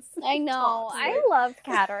 seconds. I know. Tops. I loved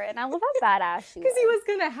Katerin. I love how badass she was. Because he was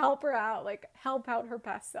gonna help her out, like, help out her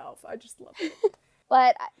past self. I just love it.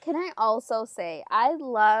 But can I also say, I've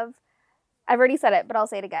already said it, but I'll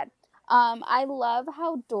say it again. I love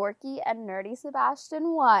how dorky and nerdy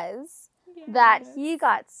Sebastian was. Yes. That he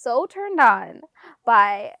got so turned on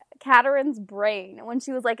by Katerin's brain when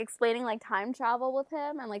she was, like, explaining, like, time travel with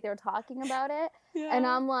him, and, like, they were talking about it. Yeah. And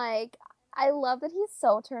I'm like, I love that he's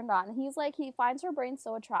so turned on. He's like, he finds her brain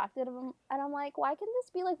so attractive, and I'm like, why can this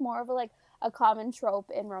be, like, more of a, like, a common trope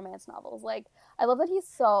in romance novels? Like, I love that he's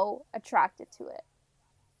so attracted to it.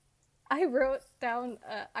 I wrote down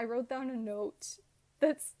a note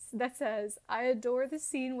that says, I adore the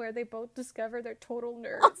scene where they both discover they're total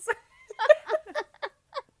nerds.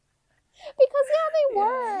 Because, yeah, they were.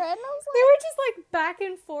 And I was like... They were just, like, back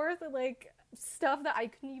and forth, like, stuff that I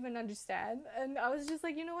couldn't even understand. And I was just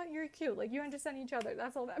like, you know what? You're cute. Like, you understand each other.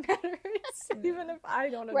 That's all that matters. Even if I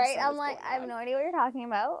don't understand. Right? I'm like, I have no idea what you're talking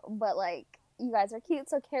about. But, like, you guys are cute,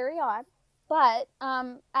 so carry on. But,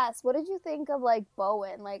 S, what did you think of, like,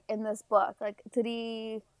 Bowen, like, in this book? Like, did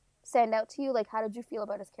he stand out to you? Like, how did you feel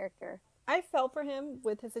about his character? I felt for him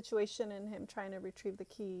with his situation and him trying to retrieve the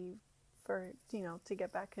key for, you know, to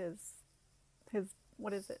get back his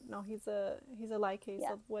what is it? No, he's a Lycase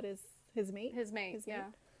of what is his mate? His mate.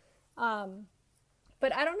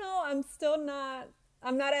 But I don't know,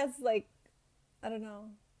 I'm not as, like, I don't know,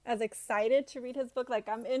 as excited to read his book. Like,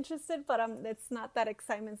 I'm interested, but it's not, that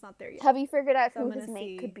excitement's not there yet. Have you figured out who his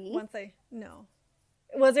mate could be? No.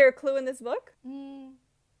 Was there a clue in this book?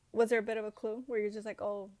 Was there a bit of a clue where you're just like,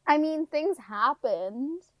 oh? I mean, things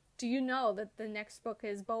happened. Do you know that the next book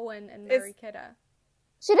is Bowen and Mary Kidda?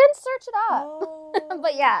 She didn't search it up. Oh.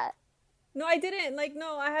 But yeah. No, I didn't. Like,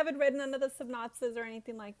 no, I haven't read none of the synopsis or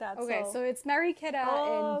anything like that. Okay, so it's Mary Kidda and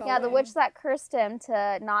Bowen. Yeah, the witch that cursed him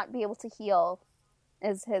to not be able to heal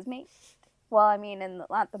is his mate. Well, I mean,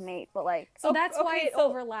 not the mate, but, like... So that's why it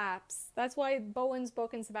overlaps. That's why Bowen's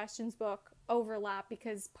book and Sebastian's book overlap,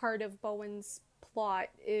 because part of Bowen's plot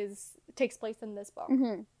takes place in this book.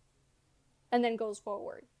 Mm-hmm. And then goes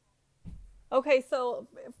forward. Okay, so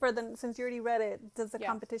since you already read it, does the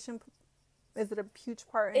competition, is it a huge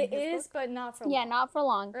part in his book? It is, but not for long. Yeah, not for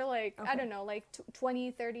long. Or, like, I don't know, like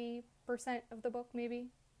 20-30% of the book, maybe?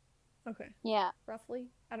 Okay. Yeah. Roughly?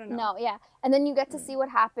 I don't know. No, yeah. And then you get to see what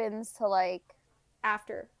happens to, like...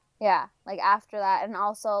 After. Yeah, like, after that. And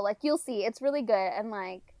also, like, you'll see. It's really good. And,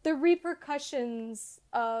 like... The repercussions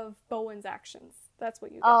of Bowen's actions. That's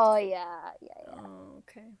what you get to see. Yeah. Oh,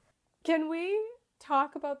 okay. Can we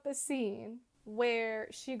talk about the scene where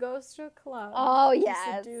she goes to a club to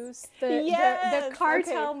seduce the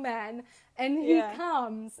cartel men, and he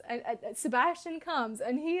comes, and Sebastian comes,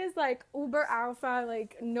 and he is like uber alpha,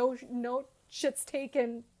 like no shit's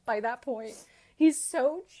taken by that point. He's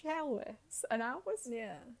so jealous, and I was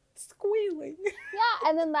squealing. Yeah,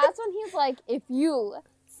 and then that's when he's like, if you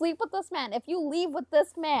sleep with this man, if you leave with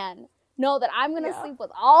this man, know that I'm gonna sleep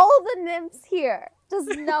with all of the nymphs here. Just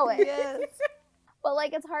know it. Yes. But,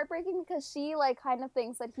 like, it's heartbreaking because she, like, kind of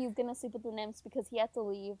thinks that he's gonna sleep with the nymphs because he had to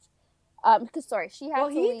leave. She had to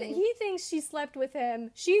leave. He thinks she slept with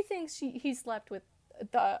him. She thinks he slept with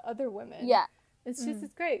the other women. Yeah. It's just,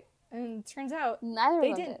 it's great. And it turns out Neither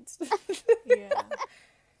they of them didn't. Yeah.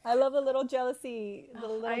 I love a little jealousy,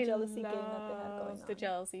 jealousy game that they had going on. The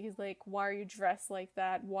jealousy. He's like, why are you dressed like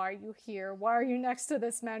that? Why are you here? Why are you next to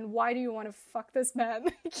this man? Why do you want to fuck this man?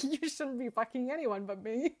 You shouldn't be fucking anyone but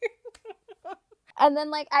me. And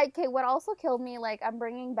then, like, what also killed me, like, I'm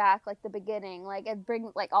bringing back, like, the beginning, like,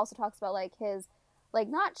 also talks about, like, his, like,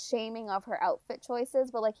 not shaming of her outfit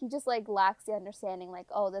choices, but, like, he just, like, lacks the understanding, like,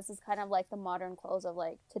 oh, this is kind of, like, the modern clothes of,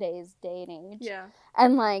 like, today's day and age. Yeah.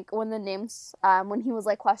 And, like, when the nymphs, when he was,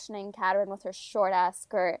 like, questioning Catelyn with her short-ass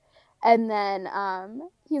skirt, and then,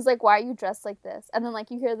 he's like, why are you dressed like this? And then,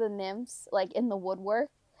 like, you hear the nymphs, like, in the woodwork,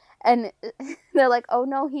 and they're like, oh,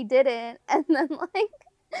 no, he didn't. And then, like,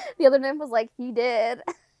 the other nymph was like, he did.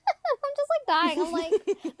 I'm just, like, dying. I'm like,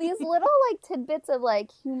 these little, like, tidbits of, like,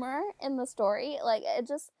 humor in the story, like, it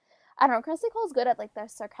just, I don't know, Christy Cole's good at, like, the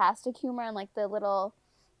sarcastic humor and, like, the little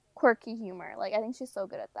quirky humor. Like, I think she's so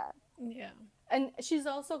good at that. Yeah. And she's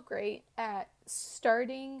also great at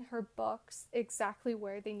starting her books exactly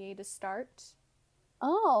where they need to start.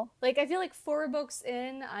 Oh. Like, I feel like 4 books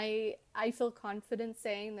in, I feel confident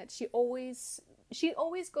saying that she always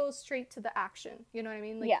goes straight to the action. You know what I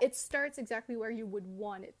mean? Like, it starts exactly where you would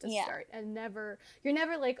want it to start, and you're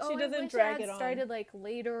never like, oh, I wish it had started like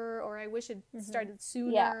later, or I wish it started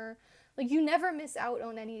sooner. Yeah. Like, you never miss out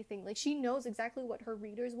on anything. Like, she knows exactly what her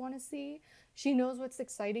readers want to see. She knows what's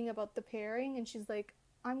exciting about the pairing, and she's like,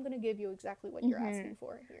 I'm gonna give you exactly what you're asking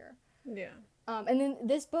for here. Yeah. And then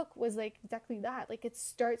this book was like exactly that. Like, it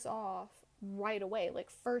starts off right away, like,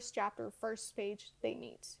 first chapter, first page, they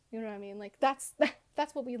meet. You know what I mean? Like, that's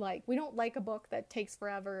what we like. We don't like a book that takes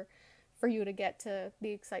forever for you to get to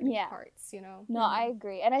the exciting parts, you know? No, I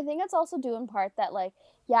agree. And I think it's also due in part that, like,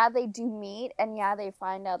 yeah, they do meet, and yeah, they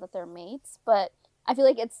find out that they're mates, but I feel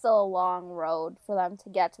like it's still a long road for them to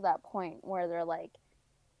get to that point where they're like,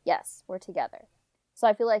 yes, we're together. So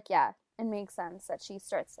I feel like, yeah, it makes sense that she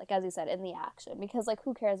starts, like, as you said, in the action, because, like,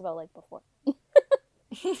 who cares about, like, before?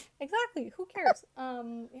 Exactly. Who cares?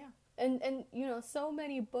 Yeah. And you know, so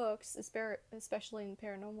many books, especially in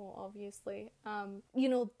paranormal, obviously, you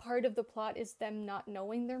know, part of the plot is them not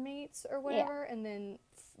knowing their mates or whatever, and then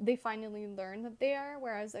they finally learn that they are,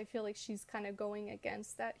 whereas I feel like she's kind of going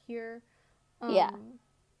against that here.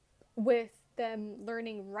 With them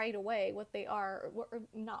learning right away what they are, or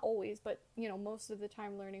not always, but, you know, most of the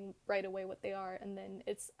time learning right away what they are, and then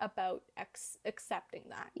it's about accepting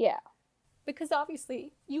that. Yeah. Because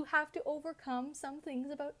obviously, you have to overcome some things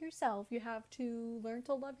about yourself. You have to learn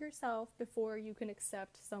to love yourself before you can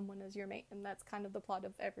accept someone as your mate. And that's kind of the plot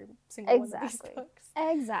of every single one of these books.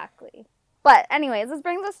 Exactly. But anyways, this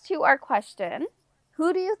brings us to our question.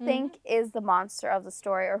 Who do you think is the monster of the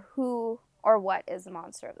story, or who or what is the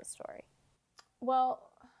monster of the story? Well,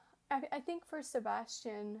 I think for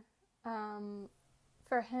Sebastian,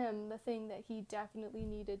 for him, the thing that he definitely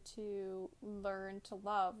needed to learn to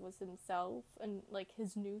love was himself, and, like,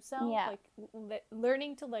 his new self. Yeah. Like,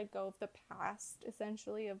 learning to let go of the past,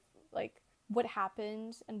 essentially, of, like, what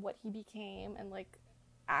happened and what he became, and, like,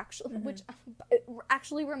 actually, which it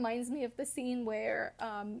actually reminds me of the scene where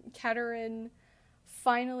Catelyn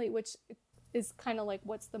finally, which is kind of like,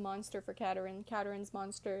 what's the monster for Catelyn? Catelyn's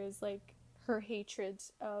monster is, like, her hatred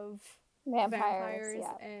of vampires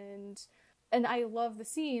and I love the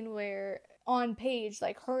scene where, on page,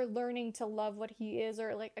 like, her learning to love what he is,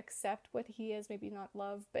 or, like, accept what he is, maybe not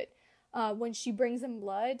love, but when she brings him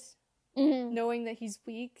blood, knowing that he's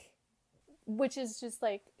weak, which is just,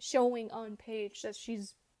 like, showing on page that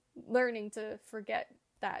she's learning to forget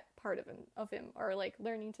that part of him, or, like,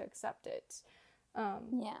 learning to accept it. But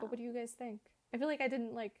what do you guys think? I feel like I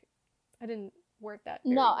didn't word that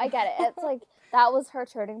very I get it. It's like, that was her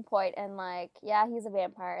turning point, and, like, yeah, he's a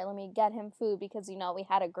vampire, let me get him food because, you know, we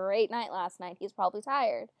had a great night last night, he's probably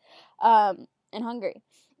tired and hungry.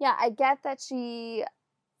 Yeah, I get that she,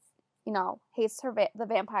 you know, hates the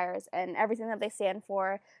vampires and everything that they stand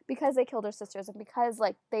for, because they killed her sisters, and because,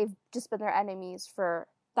 like, they've just been their enemies for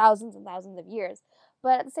thousands and thousands of years.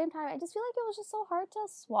 But at the same time, I just feel like it was just so hard to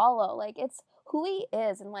swallow. Like, it's who he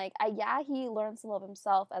is. And, like, he learns to love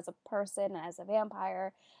himself as a person, as a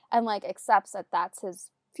vampire, and, like, accepts that that's his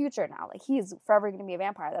future now. Like, he's forever going to be a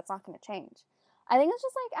vampire. That's not going to change. I think it's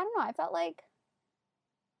just, like, I don't know. I felt like,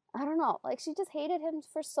 I don't know. Like, she just hated him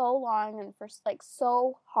for so long and for, like,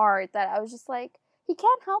 so hard that I was just like, he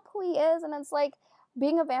can't help who he is. And it's like,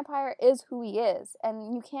 being a vampire is who he is.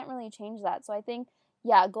 And you can't really change that. So I think,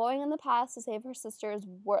 yeah, going in the past to save her sisters,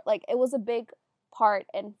 like, it was a big part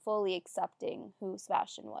in fully accepting who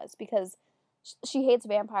Sebastian was, because she hates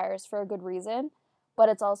vampires for a good reason, but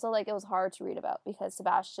it's also, like, it was hard to read about because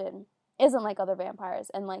Sebastian isn't like other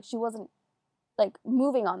vampires, and, like, she wasn't, like,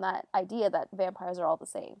 moving on that idea that vampires are all the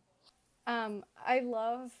same. I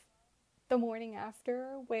love the morning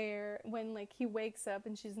after when like he wakes up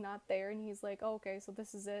and she's not there and he's like, oh, okay, so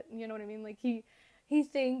this is it, you know what I mean? Like, he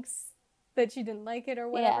thinks that she didn't like it or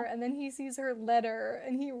whatever, and then he sees her letter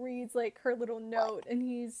and he reads, like, her little note, and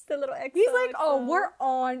he's the little XO, he's like, oh, we're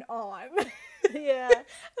on. Yeah.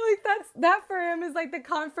 Like, that for him is, like, the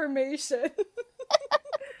confirmation.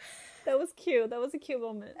 That was cute. That was a cute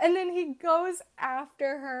moment. And then he goes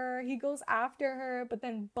after her, but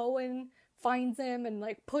then Bowen finds him and,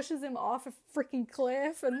 like, pushes him off a freaking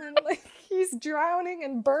cliff, and then, like, he's drowning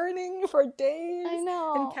and burning for days. I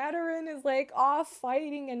know. And Catherine is, like, off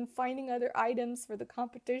fighting and finding other items for the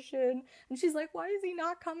competition, and she's like, why is he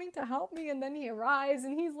not coming to help me? And then he arrives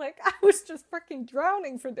and he's like, I was just freaking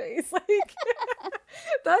drowning for days, like,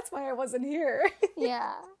 that's why I wasn't here.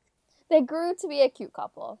 Yeah, they grew to be a cute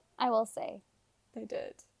couple, I will say. They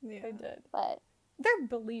did. Yeah. They did. But they're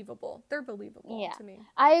believable to me.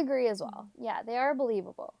 I agree as well. Yeah, they are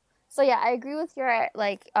believable. So yeah, I agree with your,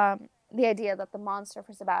 like, the idea that the monster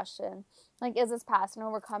for Sebastian, like, is his past and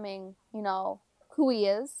overcoming, you know, who he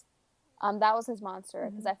is. That was his monster,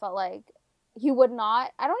 because I felt like he would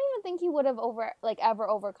not, I don't even think he would have ever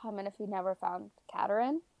overcome it if he never found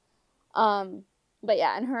Catherine. But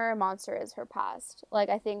yeah, and her monster is her past. Like,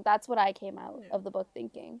 I think that's what I came out of the book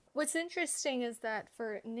thinking. What's interesting is that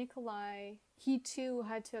for Nikolai, he too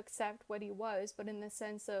had to accept what he was, but in the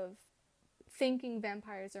sense of thinking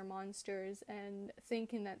vampires are monsters and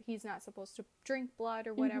thinking that he's not supposed to drink blood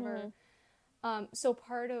or whatever. So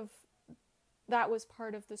that was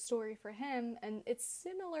part of the story for him, and it's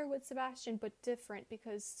similar with Sebastian but different,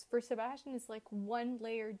 because for Sebastian it's like one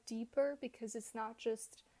layer deeper, because it's not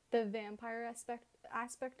just the vampire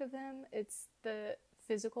aspect of him, it's the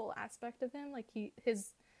physical aspect of him. Like, his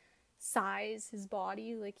size, his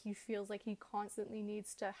body, like, he feels like he constantly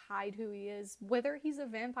needs to hide who he is, whether he's a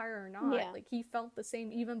vampire or not. Yeah. Like, he felt the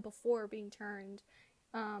same even before being turned.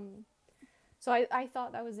 So I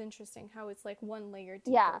thought that was interesting, how it's like one layer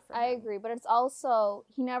deeper. Yeah, for I him. agree, but it's also,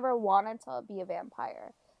 he never wanted to be a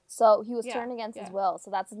vampire, so he was turned against his will,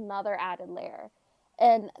 so that's another added layer.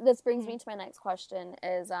 And this brings me to my next question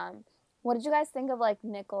is, what did you guys think of, like,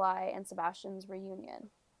 Nikolai and Sebastian's reunion?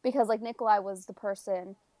 Because, like, Nikolai was the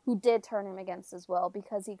person who did turn him against his will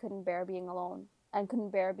because he couldn't bear being alone and couldn't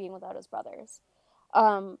bear being without his brothers.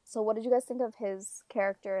 So what did you guys think of his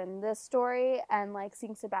character in this story, and, like,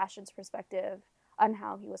 seeing Sebastian's perspective on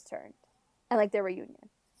how he was turned and, like, their reunion?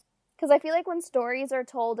 Because I feel like when stories are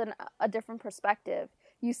told in a different perspective,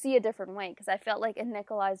 you see a different way. Because I felt like in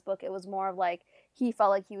Nikolai's book, it was more of, like, he felt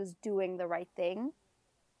like he was doing the right thing.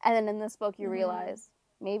 And then in this book, you realize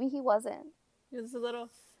maybe he wasn't. He was a little,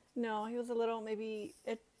 maybe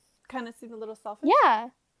it kind of seemed a little selfish. Yeah.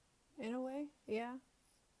 In a way, yeah.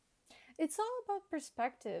 It's all about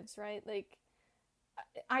perspectives, right? Like,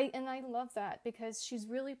 I love that, because she's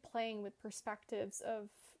really playing with perspectives of,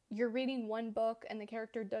 you're reading one book and the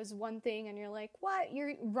character does one thing and you're like, what?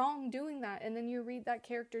 You're wrong doing that. And then you read that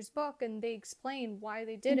character's book and they explain why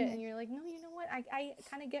they did it. And you're like, no, you know what? I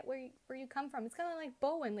kind of get where you come from. It's kind of like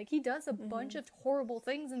Bowen. Like, he does a bunch of horrible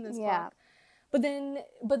things in this book. But then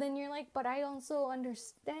you're like, but I also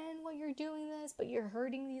understand why you're doing this, but you're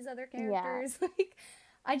hurting these other characters. Yeah. Like,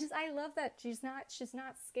 I love that she's not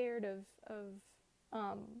scared of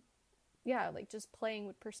like, just playing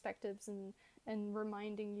with perspectives and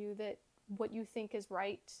reminding you that what you think is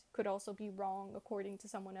right could also be wrong according to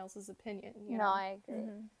someone else's opinion. You know? No, I agree.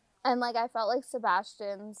 And, like, I felt like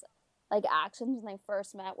Sebastian's, like, actions when they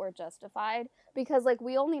first met were justified, because, like,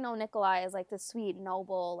 we only know Nikolai as, like, the sweet,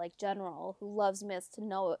 noble, like, general who loves Mist to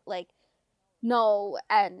no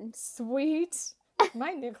end. Sweet?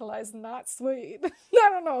 My Nikolai's not sweet. I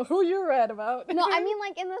don't know who you read about. No, I mean,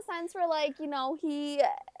 like, in the sense where, like, you know,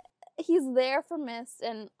 he's there for Mist,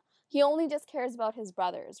 and he only just cares about his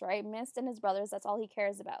brothers, right? Mist and his brothers, that's all he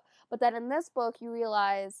cares about. But then in this book, you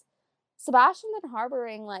realize Sebastian's been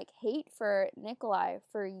harboring, like, hate for Nikolai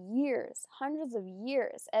for years, hundreds of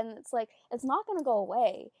years. And it's like, it's not going to go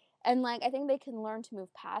away. And, like, I think they can learn to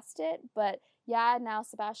move past it, but yeah, now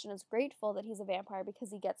Sebastian is grateful that he's a vampire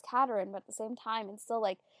because he gets Katerin, but at the same time, it's still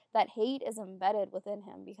like that hate is embedded within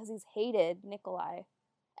him because he's hated Nikolai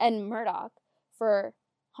and Murdoch for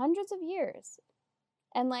hundreds of years.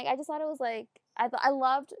 And like, I just thought it was like, I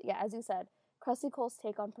loved, yeah, as you said, Krusty Cole's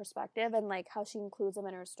take on perspective and like how she includes them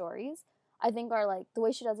in her stories. I think are like, the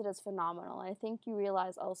way she does it is phenomenal. And I think you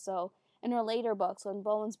realize also in her later books, so in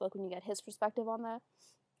Bowen's book, when you get his perspective on the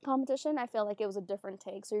competition, I feel like it was a different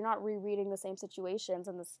take. So you're not rereading the same situations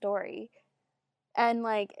in the story. And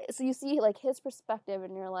like, so you see like his perspective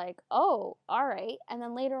and you're like, oh, all right. And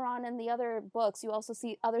then later on in the other books, you also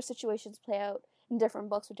see other situations play out in different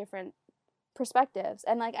books with different perspectives.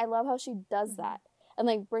 And like, I love how she does that and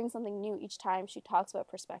like brings something new each time she talks about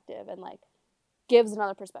perspective and like gives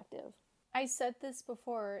another perspective. I said this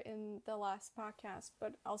before in the last podcast,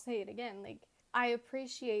 but I'll say it again. Like, I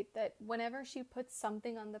appreciate that whenever she puts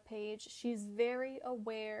something on the page, she's very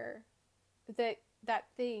aware that that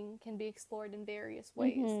thing can be explored in various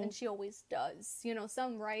ways, and she always does. You know,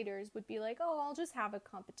 some writers would be like, oh, I'll just have a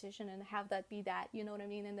competition and have that be that, you know what I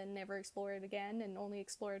mean, and then never explore it again and only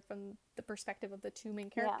explore it from the perspective of the two main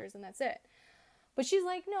characters, and that's it. But she's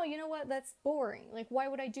like, no, you know what, that's boring. Like, why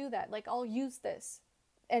would I do that? Like, I'll use this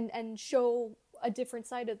and show a different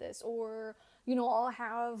side of this, or, you know, I'll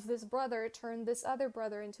have this brother turn this other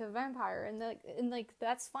brother into a vampire, and like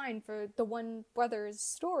that's fine for the one brother's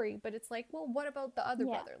story, but it's like, well, what about the other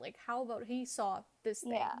brother? Like, how about he saw this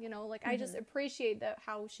thing? You know, like I just appreciate that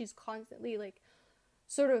how she's constantly like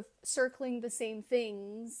sort of circling the same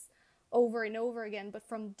things over and over again, but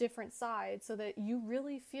from different sides, so that you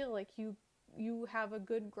really feel like you have a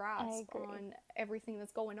good grasp on everything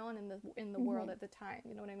that's going on in the world at the time.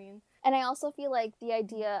 You know what I mean? And I also feel like the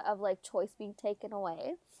idea of like choice being taken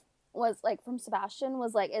away was like from Sebastian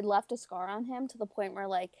was like it left a scar on him to the point where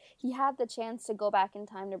like he had the chance to go back in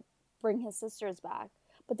time to bring his sisters back,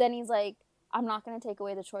 but then he's like, I'm not going to take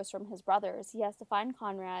away the choice from his brothers. He has to find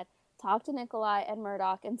Conrad, talk to Nikolai and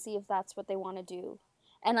Murdoch, and see if that's what they want to do.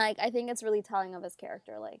 And like I think it's really telling of his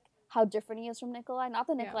character, like how different he is from Nikolai. Not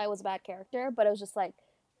that Nikolai was a bad character, but it was just like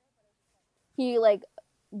he like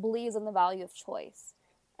believes in the value of choice.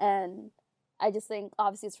 And I just think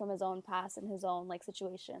obviously it's from his own past and his own like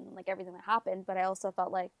situation, like everything that happened, but I also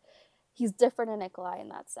felt like he's different than Nikolai in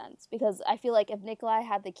that sense, because I feel like if Nikolai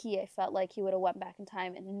had the key, I felt like he would have went back in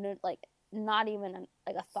time and like not even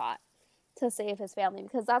like a thought to save his family,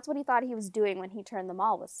 because that's what he thought he was doing when he turned them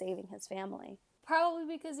all, was saving his family.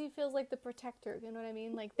 Probably because he feels like the protector, you know what I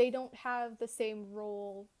mean? Like, they don't have the same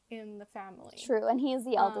role in the family. True, and he is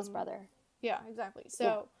the eldest brother. Yeah, exactly.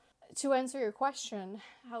 So, to answer your question,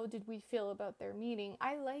 how did we feel about their meeting?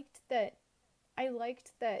 I liked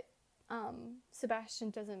that Sebastian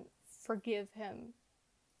doesn't forgive him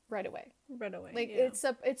right away. Like, it's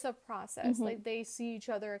a process. Like, they see each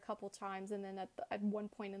other a couple times, and then at one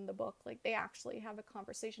point in the book, like, they actually have a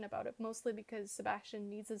conversation about it, mostly because Sebastian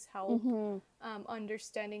needs his help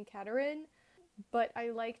understanding Katerin. But I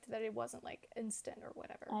liked that it wasn't like instant or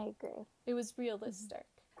whatever. I agree. It was realistic.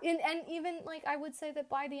 And even like I would say that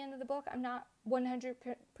by the end of the book, I'm not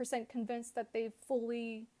 100% convinced that they've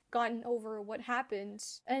fully gotten over what happened,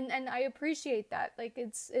 and I appreciate that. Like,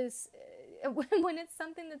 it's when it's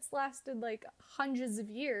something that's lasted like hundreds of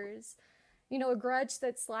years, you know, a grudge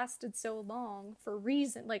that's lasted so long for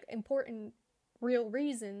important real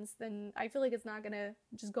reasons, then I feel like it's not gonna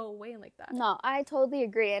just go away like that. No, I totally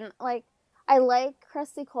agree. And like I like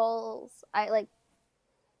Krusty Cole's, I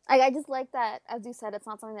just like that, as you said, it's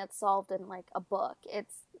not something that's solved in like a book.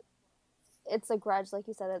 It's a grudge, like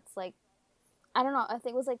you said. It's like, I don't know, I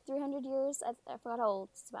think it was like 300 years. I forgot how old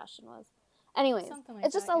Sebastian was. Anyways, like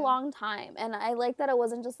it's just a long time. And I like that it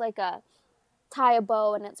wasn't just like a tie a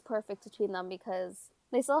bow and it's perfect between them, because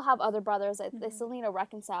they still have other brothers that they still need to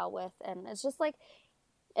reconcile with. And it's just like,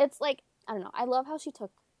 it's like, I don't know. I love how she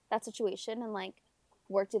took that situation and like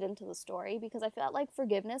worked it into the story, because I feel like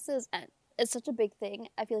forgiveness is such a big thing,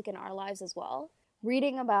 I feel like, in our lives as well.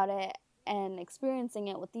 Reading about it and experiencing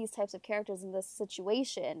it with these types of characters in this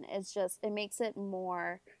situation is just, it makes it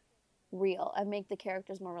more real and make the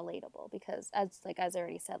characters more relatable, because as I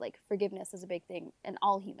already said, like forgiveness is a big thing in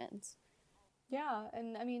all humans. Yeah,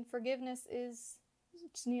 and I mean, forgiveness is,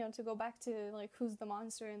 you know, to go back to like who's the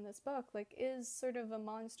monster in this book, like is sort of a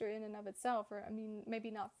monster in and of itself. Or I mean,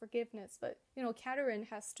 maybe not forgiveness, but you know, Katerin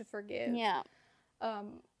has to forgive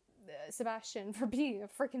Sebastian for being a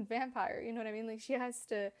freaking vampire, you know what I mean? Like, she has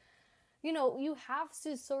to, you know, you have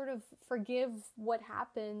to sort of forgive what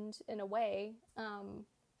happened in a way,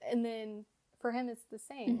 and then for him it's the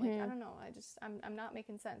same. Like, I don't know, I'm not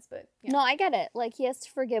making sense, but yeah. No, I get it. Like, he has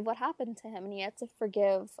to forgive what happened to him, and he has to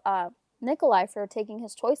forgive Nikolai for taking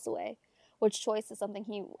his choice away, which choice is something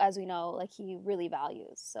he, as we know, like he really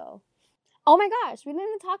values. So, oh my gosh, we didn't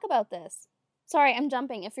even talk about this. Sorry, I'm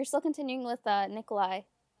jumping. If you're still continuing with Nikolai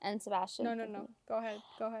and Sebastian. No. Go ahead.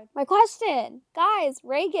 My question, guys,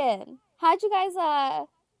 Reagan, how'd you guys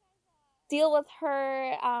deal with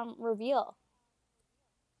her reveal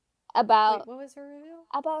about? Wait, what was her reveal?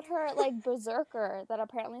 About her like berserker that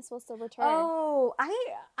apparently is supposed to return. Oh,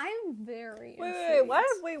 I'm very Wait, what?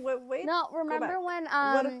 Wait. No, remember when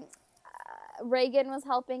Reagan was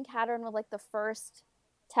helping Katerin with like the first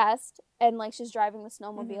test, and like she's driving the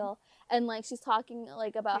snowmobile, and like she's talking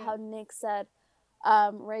like about how Nick said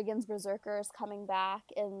Reagan's berserker is coming back,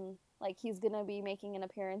 and like he's gonna be making an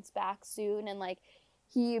appearance back soon, and like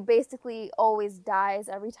he basically always dies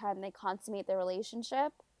every time they consummate their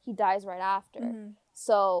relationship. He dies right after.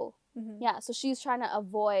 So yeah, so she's trying to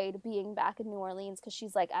avoid being back in New Orleans because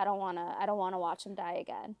she's like, I don't wanna watch him die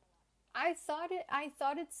again. I thought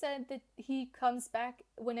it said that he comes back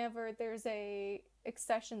whenever there's a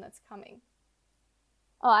accession that's coming.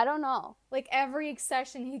 Oh, I don't know. Like every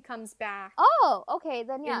accession he comes back. Oh, okay,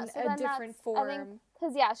 then yeah. In so a then different I form. think,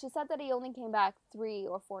 because yeah, she said that he only came back 3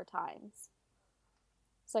 or 4 times.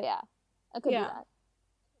 So yeah, I could do that.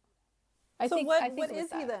 I think what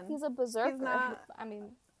is he then? He's a berserker. He's not, I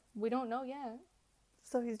mean, we don't know yet.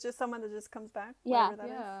 So he's just someone that just comes back. Yeah,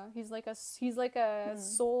 yeah. He's like a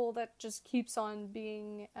soul that just keeps on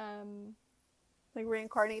being like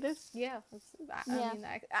reincarnated. Yeah, I mean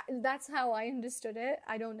that's how I understood it.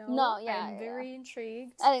 I don't know. No, yeah, I'm very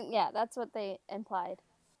intrigued. I think that's what they implied.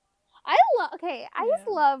 I just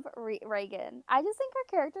love Reagan. I just think her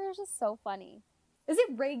character is just so funny. Is it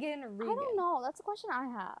Reagan or Regan? I don't know. That's a question I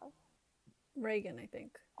have. Reagan, I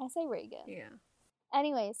think. I say Reagan. Yeah.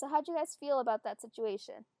 Anyway, so how'd you guys feel about that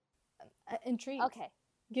situation? Intrigued. Okay.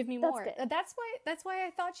 Give me more. That's why I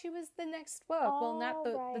thought she was the next book. Oh, well,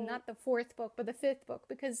 not the 4th book, but the 5th book,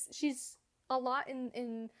 because she's a lot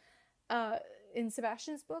in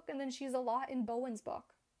Sebastian's book, and then she's a lot in Bowen's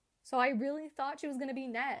book. So I really thought she was going to be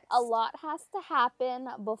next. A lot has to happen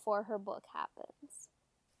before her book happens.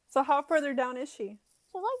 So how further down is she?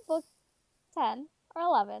 She's like book 10 or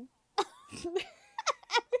 11. Oh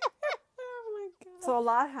my god. So a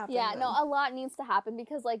lot happened. Yeah, then. no, a lot needs to happen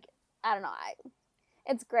because, like, I don't know,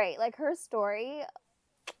 it's great. Like, her story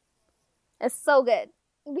is so good.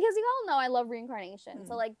 Because you all know I love reincarnation.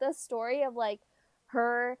 So, like, the story of, like,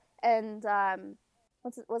 her and,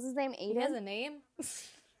 what's his name? Aiden? He has a name?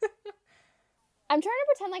 I'm trying to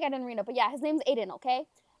pretend like I didn't read it, but yeah, his name's Aiden, okay?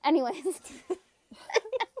 Anyways.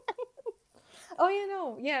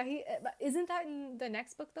 Oh, yeah, he isn't that in the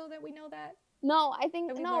next book though that we know that? No, I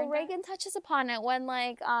think Reagan touches upon it when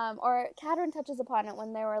like or Katerin touches upon it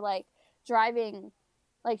when they were like driving,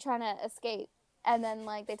 like trying to escape, and then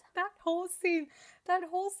like that whole scene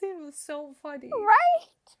was so funny. Right?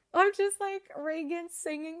 I'm just like Reagan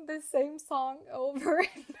singing the same song over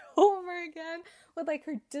and over again with like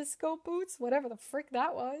her disco boots, whatever the frick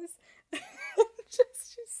that was.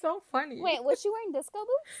 She's so funny. Wait, was she wearing disco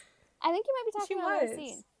boots? I think you might be talking about that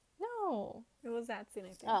scene. No. It was that scene, I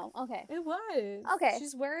think. Oh, okay. It was. Okay.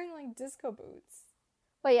 She's wearing like disco boots.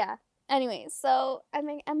 But yeah. Anyways, so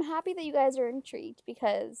I'm happy that you guys are intrigued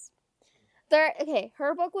because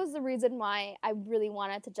her book was the reason why I really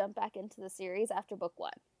wanted to jump back into the series after book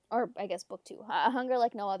 1. Or I guess book 2. Hunger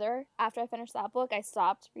Like No Other. After I finished that book, I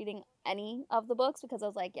stopped reading any of the books because I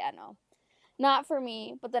was like, yeah, no. Not for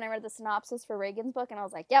me. But then I read the synopsis for Reagan's book and I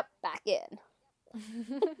was like, yep, back in.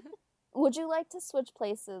 Would you like to switch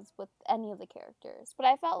places with any of the characters? But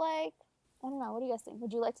I felt like, I don't know, what do you guys think?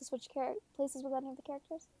 Would you like to switch places with any of the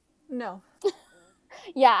characters? No.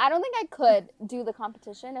 Yeah, I don't think I could do the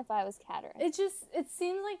competition if I was Katerin. It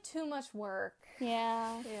seems like too much work.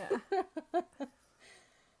 Yeah. Yeah.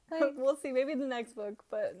 Like, we'll see, maybe the next book,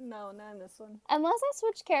 but no, not in this one. Unless I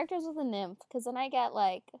switch characters with a nymph, because then I get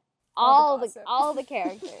like all the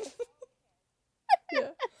characters. Yeah.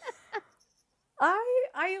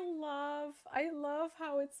 I love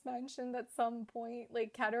how it's mentioned at some point,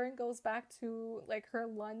 like Katerin goes back to like her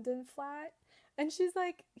London flat and she's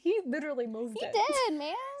like, he literally moved in. He did, man.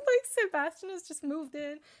 Like Sebastian has just moved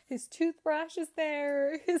in, his toothbrush is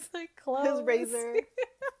there, his like clothes. His razor.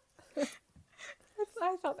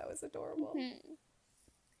 I thought that was adorable. Mm-hmm.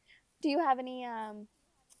 Do you have any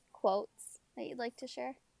quotes that you'd like to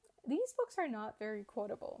share? These books are not very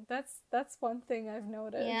quotable. That's one thing I've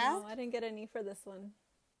noticed. Yeah? No, I didn't get any for this one.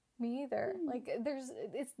 Me either. Like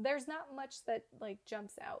there's not much that like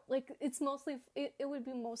jumps out. Like it's mostly it would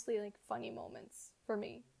be mostly like funny moments for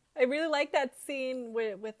me. I really like that scene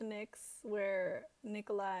with Nyx where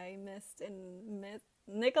Nikolai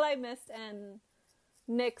Nikolai, Mist, and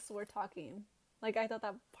Nyx were talking. Like, I thought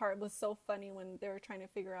that part was so funny when they were trying to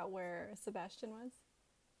figure out where Sebastian was.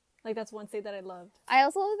 Like, that's one scene that I loved. I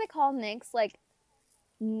also love they call Nyx, like,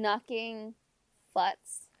 knucking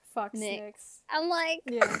futz. Fuck Nyx. I'm like,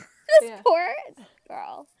 Yeah. this poor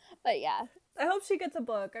girl. But yeah. I hope she gets a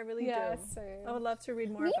book. I really do. Same. I would love to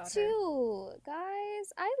read more Me about her. too,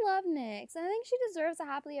 guys. I love Nyx, and I think she deserves a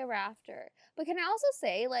happily ever after. But can I also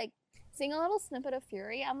say, like, seeing a little snippet of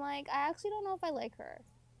Fury, I'm like, I actually don't know if I like her.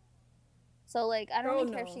 So, like, I don't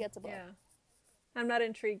really care if she gets a book. Yeah. I'm not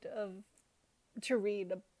intrigued to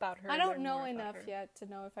read about her. I don't know enough yet to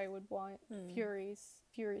know if I would want Fury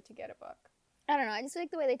to get a book. I don't know. I just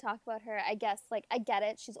like the way they talk about her. I guess, like, I get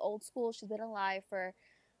it. She's old school. She's been alive for,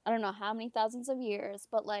 I don't know how many thousands of years.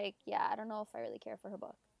 But, like, yeah, I don't know if I really care for her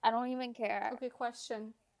book. I don't even care. Okay,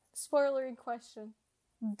 question. Spoilery question.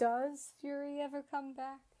 Does Fury ever come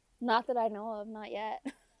back? Not that I know of. Not yet.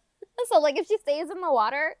 So, like, if she stays in the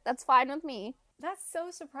water, that's fine with me. That's so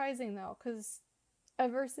surprising, though, because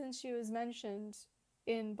ever since she was mentioned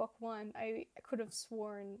in book 1, I could have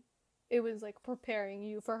sworn it was, like, preparing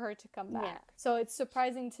you for her to come back. Yeah. So it's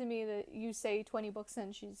surprising to me that you say 20 books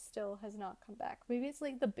in, she still has not come back. Maybe it's,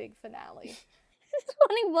 like, the big finale.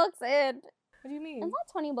 20 books in. What do you mean? It's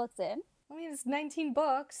not 20 books in. I mean, it's 19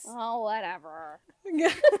 books. Oh, whatever.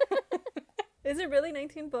 Is it really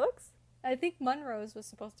 19 books? I think Monroe's was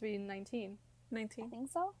supposed to be 19. 19. I think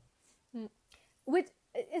so. Which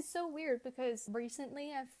is so weird because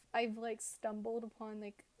recently I've like stumbled upon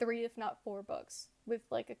like 3 if not 4 books with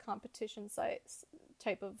like a competition site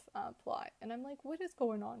type of plot, and I'm like, what is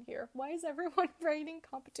going on here? Why is everyone writing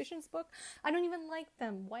competitions book? I don't even like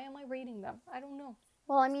them. Why am I reading them? I don't know.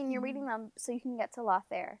 Well, I mean, you're reading them so you can get to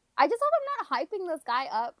Lothair. I just hope I'm not hyping this guy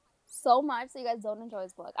up so much so you guys don't enjoy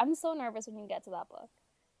his book. I'm so nervous when you get to that book.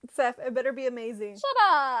 Seth, it better be amazing. Shut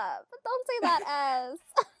up! Don't say that as.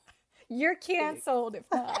 You're canceled if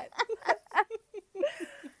not.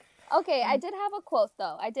 Okay, I did have a quote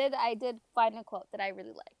though. I did find a quote that I really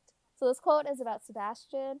liked. So this quote is about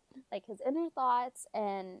Sebastian, like his inner thoughts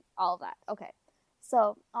and all of that. Okay.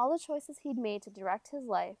 So, all the choices he'd made to direct his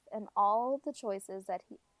life and all the choices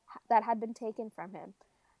that had been taken from him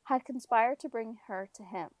had conspired to bring her to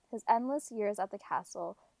him. His endless years at the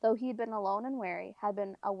castle, though he'd been alone and weary, had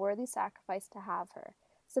been a worthy sacrifice to have her.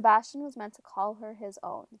 Sebastian was meant to call her his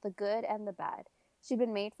own, the good and the bad. She'd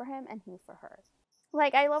been made for him and he for her.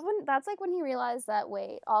 Like, I love that's like when he realized that,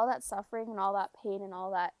 wait, all that suffering and all that pain and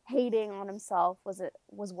all that hating on himself was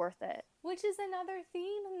worth it. Which is another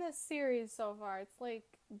theme in this series so far. It's like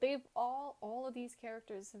they've all of these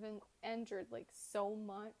characters have been endured like so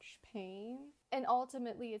much pain, and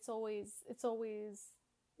ultimately it's always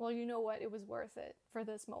well, you know what, it was worth it for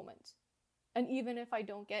this moment. And even if I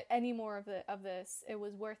don't get any more of this, it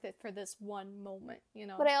was worth it for this one moment, you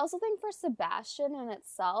know. But I also think for Sebastian in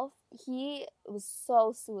itself, he was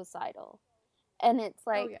so suicidal. And it's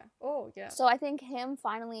like, oh yeah. So I think him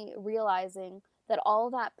finally realizing that all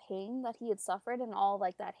that pain that he had suffered and all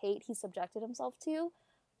like that hate he subjected himself to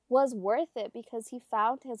was worth it because he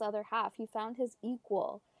found his other half. He found his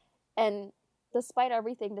equal. And despite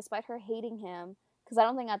everything, despite her hating him, because I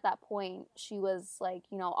don't think at that point she was like,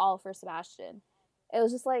 you know, all for Sebastian. It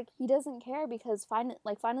was just like, he doesn't care because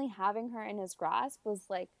finally having her in his grasp was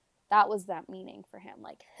like, that was that meaning for him.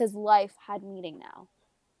 Like, his life had meaning now.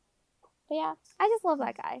 But yeah, I just love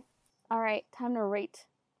that guy. All right, time to rate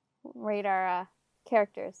our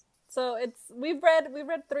characters. So we've read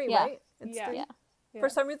 3, Yeah. right? It's Yeah. 3? Yeah. For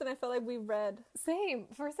some reason, I feel like we've read Same.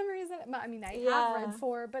 For some reason, I mean, I Yeah. have read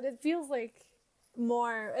 4, but it feels like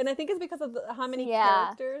more, and I think it's because of how many Yeah.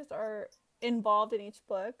 characters are involved in each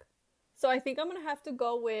book. So I think I'm gonna have to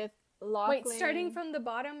go with Lachlan. wait, starting from the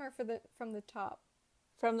bottom or from the top?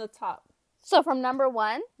 from the top, So from number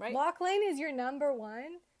 1. right? Lachlan is your number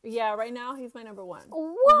 1? Yeah, right now he's my number 1.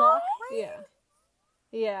 What?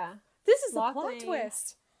 Yeah. This is a Lachlan. plot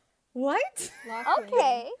twist. What? Lachlan.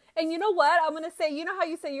 Okay. And you know what? I'm gonna say, you know how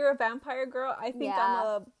you say you're a vampire girl? I think Yeah. I'm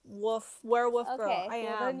a werewolf girl. Okay. I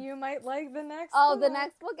Well, am. then you might like the next Oh, book. the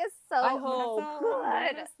next book is so I That's hope. all I'm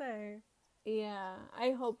good. gonna say. Yeah,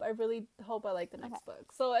 I really hope I like the next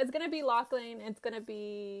book. So it's gonna be Lachlan. It's gonna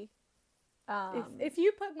be, If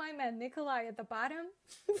you put my man Nikolai at the bottom,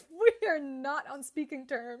 we are not on speaking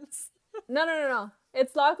terms. no.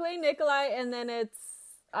 It's Lachlan, Nikolai, and then it's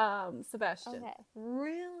Sebastian. Okay.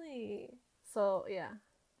 Really? So yeah,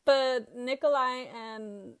 but Nikolai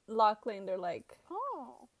and Lachlan, they're like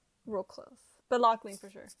Oh. real close. But Lachlan for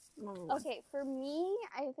sure. Number 1. Okay, for me,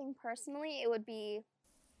 I think personally it would be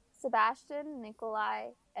Sebastian,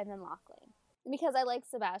 Nikolai, and then Lachlan. Because I like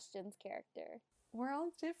Sebastian's character. we're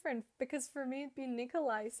all different, because for me it'd be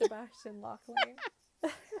Nikolai Sebastian Locklear. At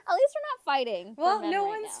least we're not fighting. Well, no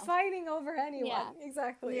right one's now. fighting over anyone. Yeah.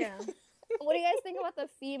 Exactly. Yeah. What do you guys think about the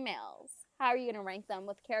females? How are you going to rank them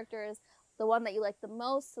with characters? The one that you like the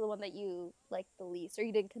most to the one that you like the least, or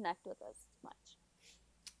you didn't connect with as much?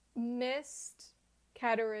 Mist,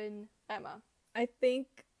 Katerin, Emma. I think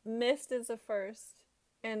Mist is the first,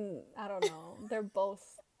 and I don't know. They're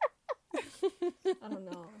both. I don't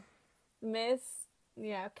know. Mist,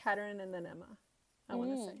 yeah, Katerin, and then Emma. I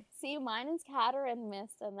want to say. See, mine is Katerin,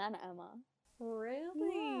 Mist, and then Emma.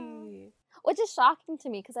 Really? Yeah. Which is shocking to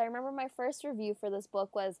me, because I remember my first review for this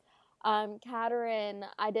book was Katerin,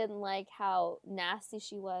 I didn't like how nasty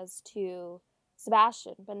she was to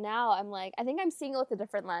Sebastian, but now I'm like, I think I'm seeing it with a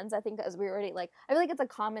different lens. I think as we already, like, I feel like it's a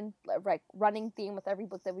common, like, running theme with every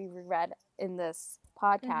book that we've read in this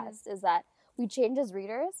podcast, is that we change as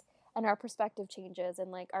readers, and our perspective changes,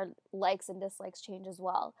 and, like, our likes and dislikes change as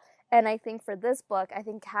well. And I think for this book, I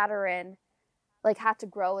think Katerin, like, had to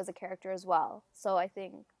grow as a character as well. So I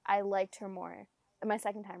think I liked her more in my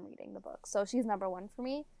second time reading the book. So she's number one for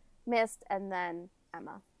me, Mist, and then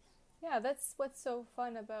Emma. Yeah, that's what's so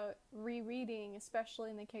fun about rereading, especially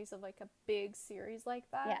in the case of, like, a big series like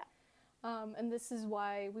that. Yeah. And this is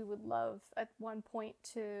why we would love at one point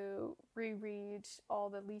to reread all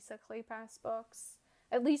the Lisa Kleypas books.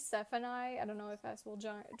 At least Steph and I don't know if S will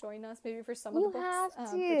join us maybe for some of the books.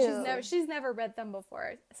 You have But to. she's never read them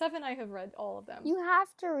before. Steph and I have read all of them. You have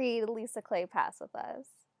to read Lisa Kleypas with us.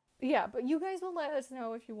 Yeah, but you guys will let us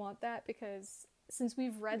know if you want that, because since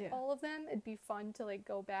we've read all of them, it'd be fun to, like,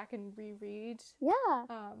 go back and reread. Yeah.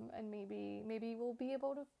 And maybe we'll be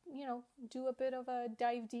able to, you know, do a bit of a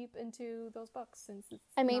dive deep into those books, since it's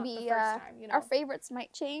And not maybe the first time, you know. our favorites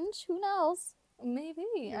might change. Who knows?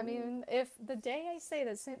 Maybe. I mean, if the day I say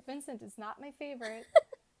that St. Vincent is not my favorite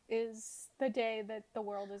is the day that the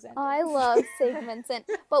world is ending. Oh, I love St. Vincent.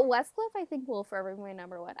 But Westcliff, I think, will forever be my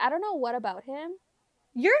number one. I don't know what about him.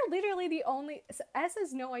 You're literally the only... S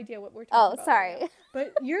has no idea what we're talking about. Oh, sorry. Right now,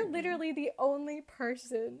 but you're literally the only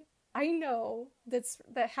person I know that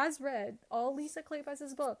has read all Lisa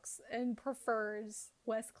Kleypas's books and prefers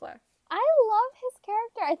Westcliff. I love his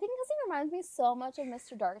character. I think because he reminds me so much of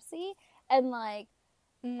Mr. Darcy. And, like,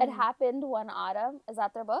 It Happened One Autumn. Is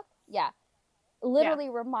that their book? Yeah. Literally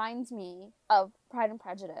reminds me of Pride and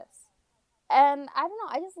Prejudice. And I don't know,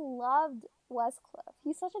 I just loved Westcliff.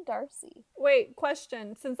 He's such a Darcy. Wait,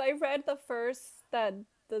 question. Since I read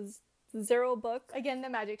the Zero book. Again, the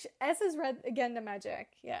Magic. S has read Again, the Magic.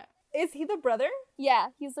 Yeah. Is he the brother?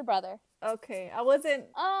 Yeah, he's the brother. Okay, I wasn't...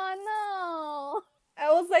 Oh, no. I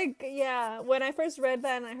was like, yeah, when I first read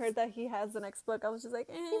that and I heard that he has the next book, I was just like,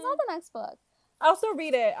 He's not the next book. I'll still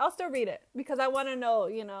read it because I want to know,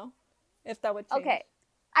 you know, if that would change. Okay.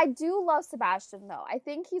 I do love Sebastian, though. I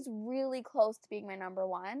think he's really close to being my number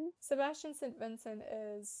one. Sebastian St. Vincent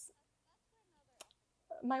is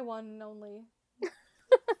my one and only.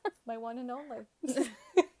 My one and only.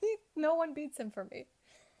 No one beats him for me.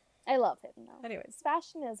 I love him, though. Anyways.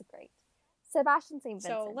 Sebastian is great. Sebastian St.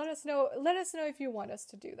 Vincent. So let us know if you want us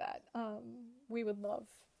to do that. We would love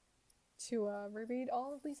to reread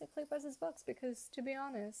all of Lisa Kleypas's books, because, to be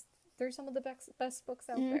honest, they're some of the best books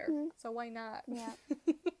out there. So why not? Yeah.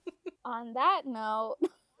 On that note,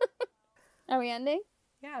 are we ending?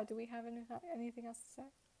 Yeah, do we have anything else to say?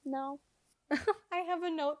 No. I have a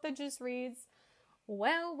note that just reads,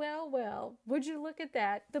 well, well, well, would you look at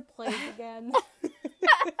that, the plague again.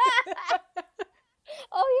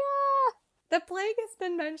 Oh, yeah. The plague has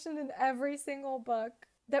been mentioned in every single book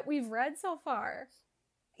that we've read so far.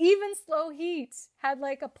 Even Slow Heat had,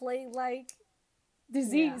 like, a plague-like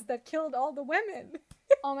disease that killed all the women.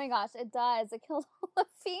 Oh my gosh, it does. It kills all the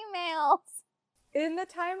females. In the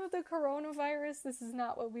time of the coronavirus, this is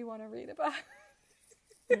not what we want to read about.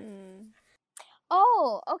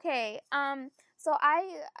 Oh, okay. So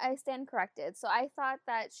I stand corrected. So I thought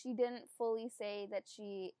that she didn't fully say that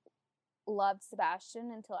she loved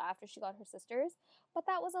Sebastian until after she got her sisters, but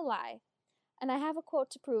that was a lie. And I have a quote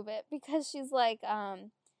to prove it, because she's like,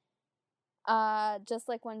 just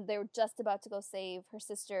like when they were just about to go save her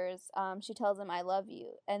sisters, she tells him, I love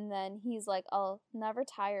you. And then he's like, I'll never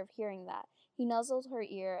tire of hearing that. He nuzzled her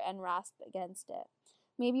ear and rasped against it.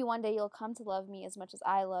 Maybe one day you'll come to love me as much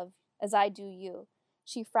as I do you.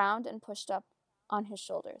 She frowned and pushed up on his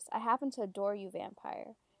shoulders. I happen to adore you,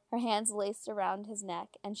 vampire. Her hands laced around his neck,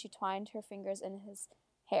 and she twined her fingers in his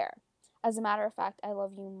hair. As a matter of fact, I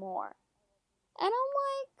love you more. And I'm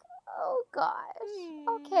like, oh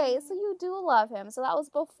gosh. Okay, so you do love him. So that was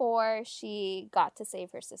before she got to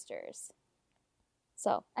save her sisters.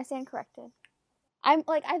 So I stand corrected. I think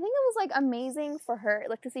it was like amazing for her,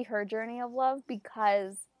 like to see her journey of love,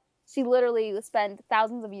 because she literally spent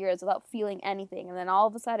thousands of years without feeling anything, and then all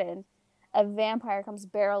of a sudden a vampire comes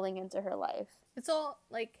barreling into her life. It's all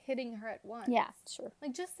like hitting her at once. Yeah, sure.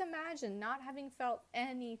 Like, just imagine not having felt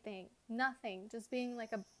anything, nothing, just being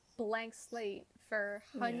like a blank slate for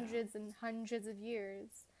hundreds and hundreds of years.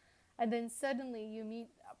 And then suddenly you meet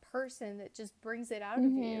a person that just brings it out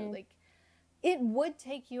of you. Like, it would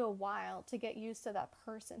take you a while to get used to that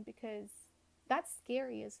person, because that's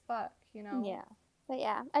scary as fuck, you know? Yeah. But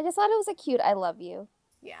yeah, I just thought it was a cute I love you.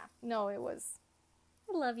 Yeah. No, it was.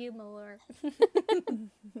 I love you more.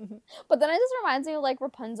 But then it just reminds me of like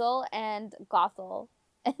Rapunzel and Gothel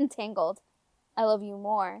and Tangled. I love you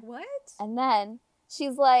more. What? And then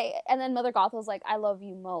she's like, and then Mother Gothel's like, I love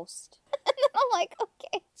you most. And then I'm like,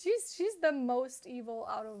 okay. She's the most evil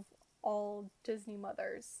out of all Disney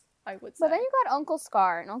mothers, I would say. But then you got Uncle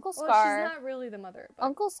Scar, and Uncle Scar. Well, she's not really the mother. But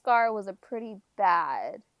Uncle Scar was a pretty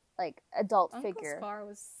bad, like, adult Uncle figure. Uncle Scar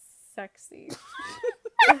was sexy.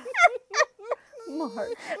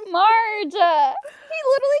 Marge. He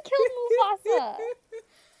literally killed Mufasa.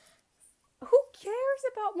 Who cares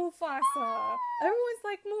about Mufasa? Everyone's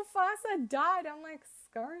like, Mufasa died. I'm like,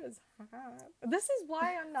 Scar is hot. This is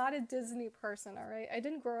why I'm not a Disney person, alright? I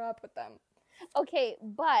didn't grow up with them. Okay,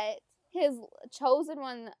 but his chosen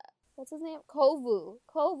one, what's his name? Kovu.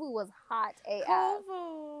 Kovu was hot AF.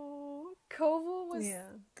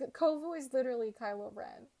 Kovu is literally Kylo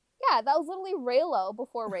Ren. Yeah, that was literally Raylo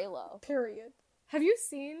before Raylo. Period. Have you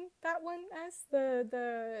seen that one,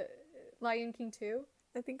 the Lion King 2?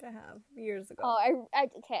 I think I have, years ago. Oh,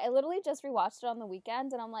 I literally just rewatched it on the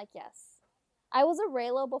weekend, and I'm like, yes. I was a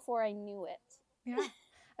Raylo before I knew it. Yeah.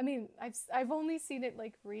 I mean, I've only seen it,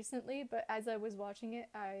 like, recently, but as I was watching it,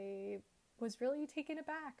 I was really taken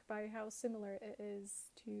aback by how similar it is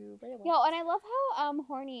to Raylo. Yo, and I love how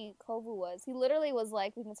horny Kovu was. He literally was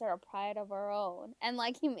like, we can start a pride of our own. And,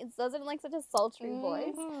 like, he does it in, like, such a sultry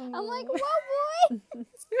voice. I'm like, whoa, boy! Why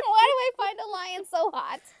do I find a lion so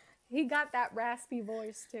hot? He got that raspy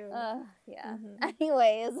voice, too. Yeah.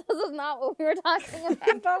 Anyways, this is not what we were talking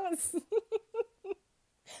about. That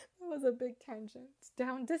was a big tangent.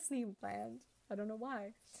 Down Disneyland. I don't know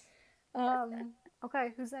why.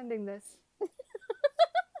 Okay, who's ending this?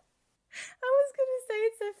 I was gonna say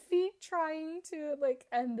it's a feat trying to, like,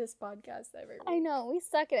 end this podcast every week. I know, we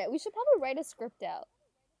suck at it. We should probably write a script out.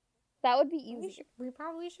 That would be easy. We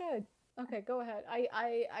probably should. Okay, go ahead.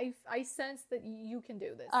 I sense that you can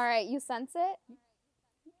do this. All right, you sense it?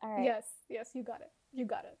 All right. Yes, you got it. You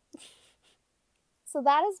got it. So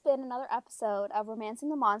that has been another episode of Romancing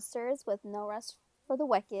the Monsters with No Rest for the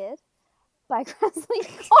Wicked by Cresley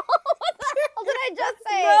Cole. What the hell did I just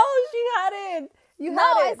say? No, she had it. You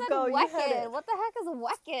had it. I said Wicked. What the heck is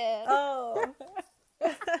Wicked? Oh.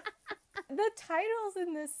 The titles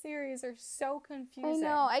in this series are so confusing. I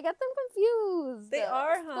know. I get them confused. They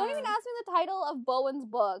are, huh? Don't even ask me the title of Bowen's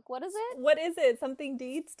book. What is it? What is it? Something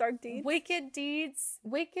deeds? Dark deeds? Wicked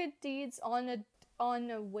deeds on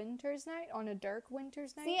a winter's night? On a dark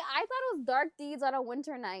winter's night? See, I thought it was Dark Deeds on a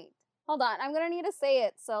Winter Night. Hold on. I'm going to need to say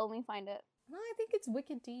it, so let me find it. No, I think it's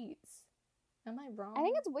Wicked Deeds. Am I wrong? I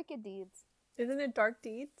think it's Wicked Deeds. Isn't it Dark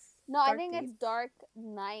Deeds? No, I think it's Dark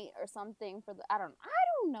Night or something for the I don't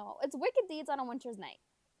know. It's Wicked Deeds on a Winter's Night.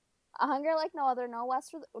 A hunger like no other, no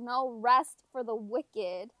rest for the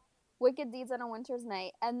wicked. Wicked Deeds on a Winter's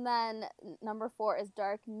Night. And then number 4 is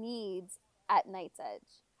Dark Needs at Night's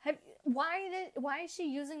Edge. Why is she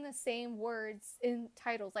using the same words in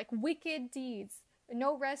titles? Like Wicked Deeds,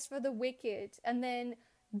 No Rest for the Wicked, and then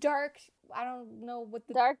Dark, I don't know what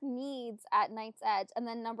the... Dark Needs at Night's Edge, and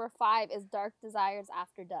then number 5 is Dark Desires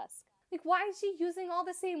After Dusk. Like, why is she using all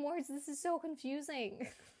the same words? This is so confusing.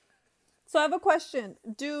 So I have a question.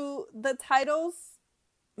 Do the titles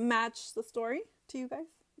match the story to you guys?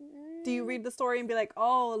 Do you read the story and be like,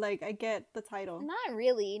 oh, like, I get the title? Not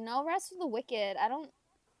really. No Rest for the Wicked.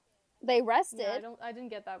 They rested. Yeah, I didn't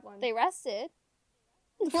get that one. They rested.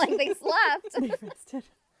 Like, they slept. They rested.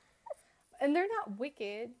 And they're not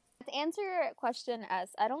wicked. To answer your question, S,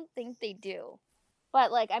 I don't think they do.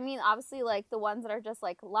 But, like, I mean, obviously, like, the ones that are just,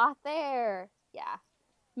 like, Lothair, yeah.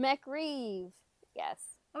 McReeve, yes.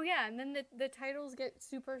 Oh, yeah, and then the titles get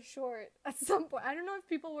super short at some point. I don't know if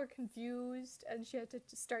people were confused and she had to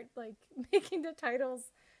start, like, making the titles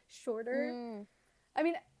shorter. I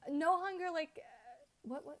mean, No Hunger Like...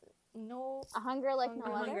 No... A Hunger Like No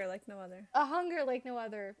Other? A Hunger Like No Other. A Hunger Like No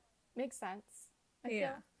Other makes sense. I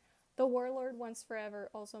feel. The Warlord Wants Forever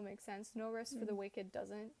also makes sense. No Rest for the Wicked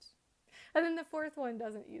doesn't. And then the 4th one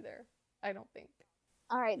doesn't either, I don't think.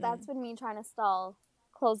 All right, that's been me trying to stall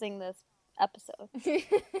closing this episode.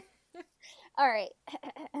 All right.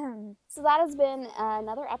 So that has been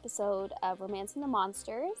another episode of Romancing the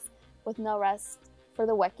Monsters with No Rest for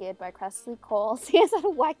the Wicked by Cressley Cole. See, I said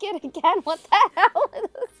Wicked again. What the hell is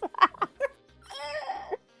that?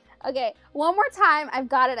 Okay, one more time. I've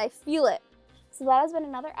got it. I feel it. So that has been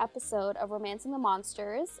another episode of Romancing the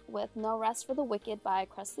Monsters with No Rest for the Wicked by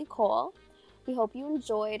Cressley Cole. We hope you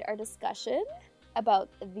enjoyed our discussion about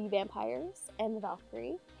the vampires and the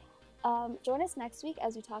Valkyrie. Join us next week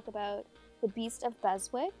as we talk about The Beast of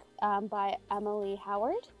Beswick by Emily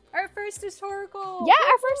Howard. Our first historical! Yeah,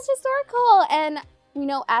 our first historical! And we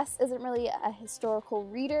know S isn't really a historical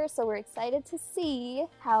reader, so we're excited to see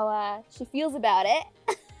how she feels about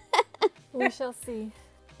it. We shall see.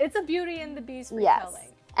 It's a Beauty and the Beast retelling. Yes.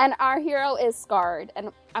 And our hero is scarred,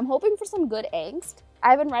 and I'm hoping for some good angst. I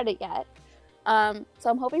haven't read it yet, so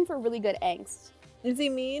I'm hoping for really good angst. Is he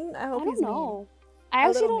mean? I hope he's don't know. mean. I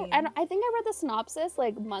actually don't. I think I read the synopsis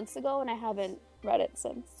like months ago, and I haven't read it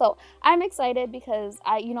since. So I'm excited because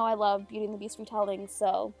I love Beauty and the Beast retelling,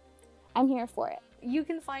 so I'm here for it. You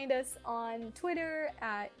can find us on Twitter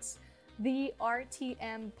at the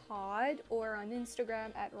RTM Pod, or on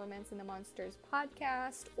Instagram at Romancing the Monsters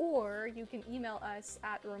Podcast, or you can email us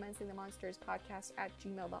at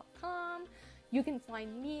romancingthemonsterspodcast@gmail.com. You can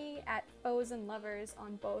find me at Foes and Lovers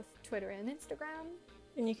on both Twitter and Instagram.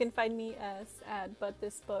 And you can find me at But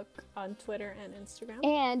This Book on Twitter and Instagram.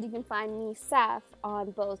 And you can find me, Saf,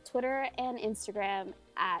 on both Twitter and Instagram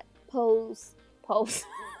at Pose. Pose.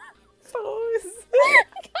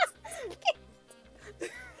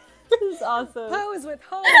 This is awesome. Pose with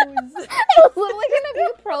hose. It was literally gonna be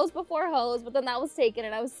pros before hose, but then that was taken,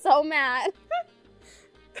 and I was so mad.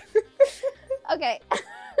 Okay.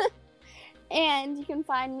 And you can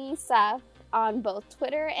find me, Saf, on both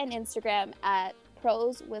Twitter and Instagram at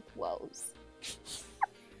Pros with Woes.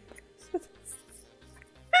 It's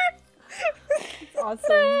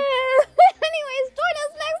awesome.